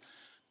promised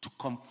to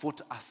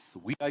comfort us.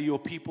 We are your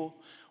people.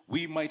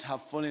 We might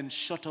have fallen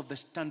short of the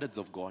standards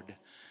of God,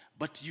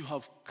 but you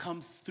have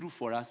come through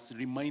for us,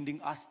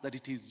 reminding us that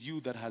it is you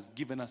that has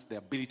given us the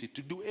ability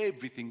to do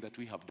everything that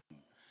we have done.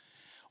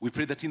 We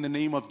pray that in the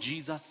name of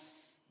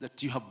Jesus,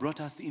 that you have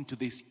brought us into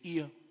this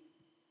year,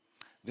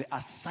 the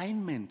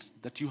assignment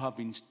that you have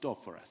in store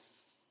for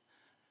us,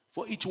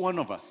 for each one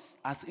of us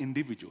as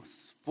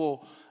individuals,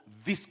 for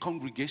this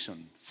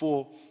congregation,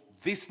 for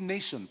this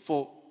nation,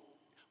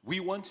 we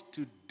want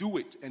to do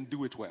it and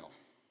do it well.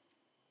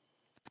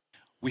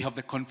 We have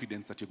the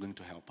confidence that you're going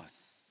to help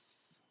us.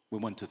 We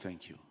want to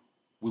thank you.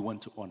 We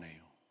want to honor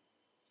you.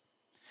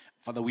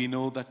 Father, we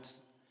know that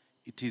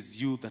it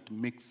is you that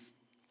makes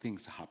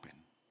things happen.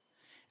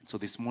 And so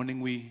this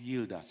morning we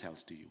yield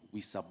ourselves to you.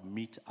 We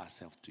submit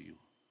ourselves to you.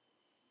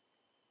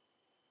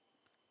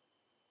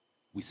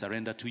 We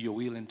surrender to your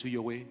will and to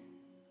your way.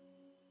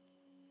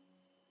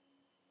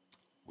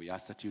 We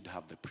ask that you'd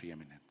have the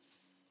preeminence.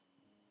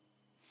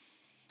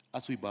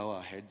 As we bow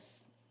our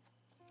heads,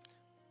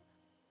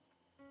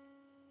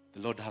 the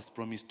Lord has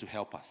promised to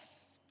help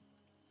us.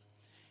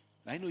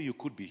 I know you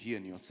could be here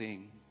and you're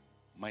saying,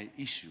 my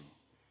issue,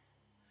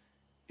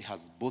 it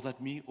has bothered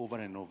me over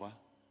and over.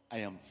 I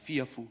am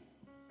fearful.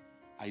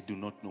 I do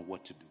not know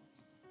what to do.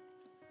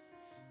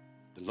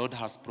 The Lord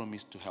has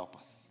promised to help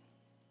us.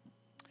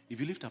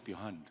 If you lift up your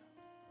hand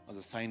as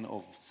a sign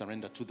of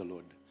surrender to the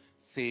Lord,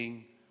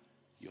 saying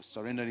you're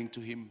surrendering to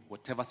him,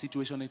 whatever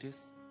situation it is,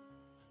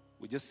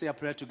 we just say a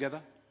prayer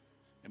together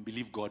and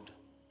believe God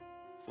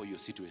for your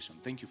situation.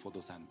 Thank you for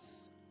those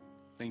hands.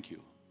 Thank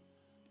you.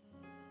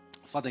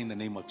 Father, in the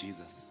name of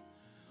Jesus,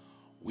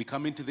 we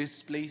come into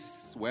this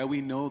place where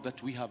we know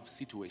that we have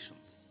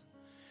situations.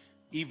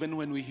 Even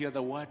when we hear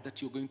the word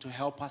that you're going to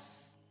help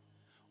us,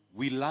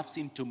 we lapse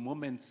into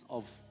moments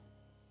of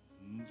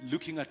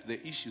looking at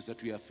the issues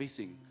that we are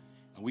facing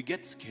and we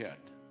get scared.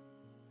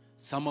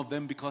 Some of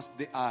them because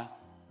they are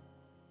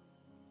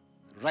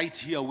right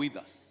here with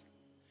us.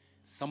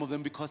 Some of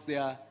them because they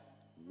are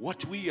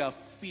what we are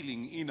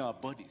feeling in our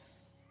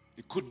bodies.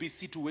 It could be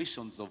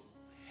situations of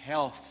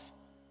health.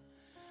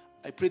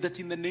 I pray that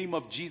in the name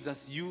of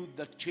Jesus, you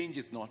that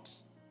changes not,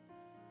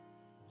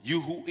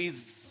 you who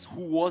is,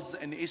 who was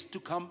and is to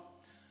come,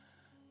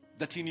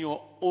 that in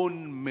your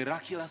own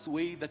miraculous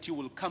way that you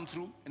will come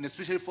through, and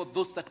especially for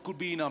those that could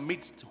be in our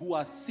midst who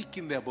are sick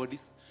in their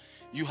bodies.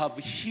 You have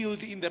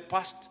healed in the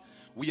past.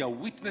 We are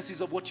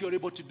witnesses of what you're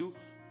able to do.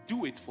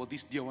 Do it for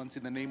these dear ones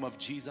in the name of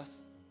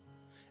Jesus.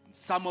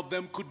 Some of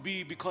them could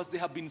be because they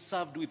have been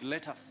served with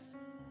letters.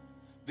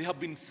 They have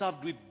been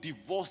served with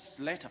divorce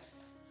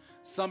letters.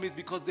 Some is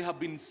because they have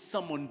been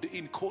summoned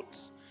in court.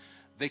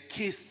 The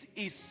case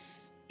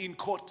is in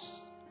court.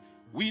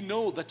 We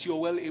know that you are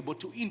well able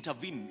to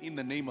intervene in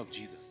the name of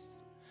Jesus.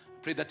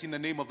 Pray that in the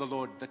name of the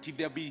Lord, that if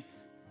there be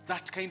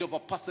that kind of a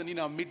person in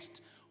our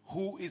midst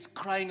who is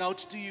crying out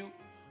to you,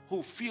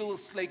 who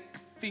feels like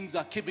things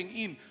are caving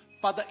in,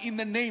 Father, in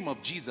the name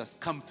of Jesus,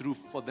 come through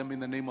for them in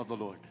the name of the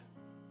Lord.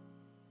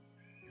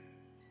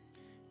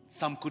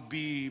 Some could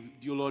be,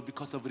 dear Lord,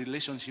 because of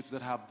relationships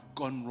that have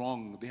gone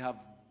wrong. They have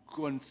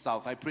gone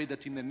south. I pray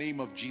that in the name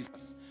of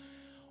Jesus,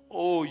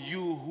 oh,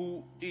 you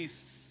who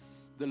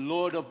is the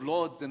Lord of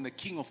lords and the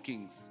King of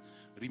kings,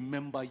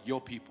 remember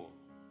your people.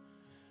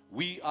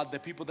 We are the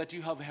people that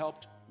you have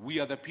helped. We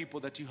are the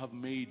people that you have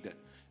made.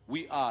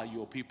 We are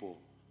your people.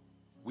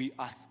 We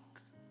ask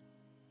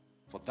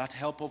for that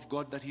help of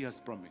God that he has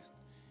promised.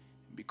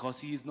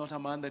 Because he is not a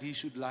man that he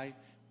should lie,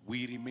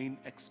 we remain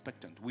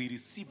expectant. We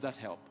receive that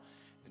help.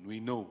 And we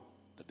know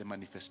that the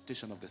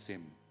manifestation of the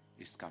same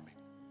is coming.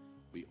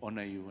 We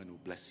honor you and we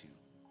bless you.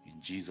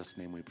 In Jesus'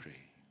 name we pray.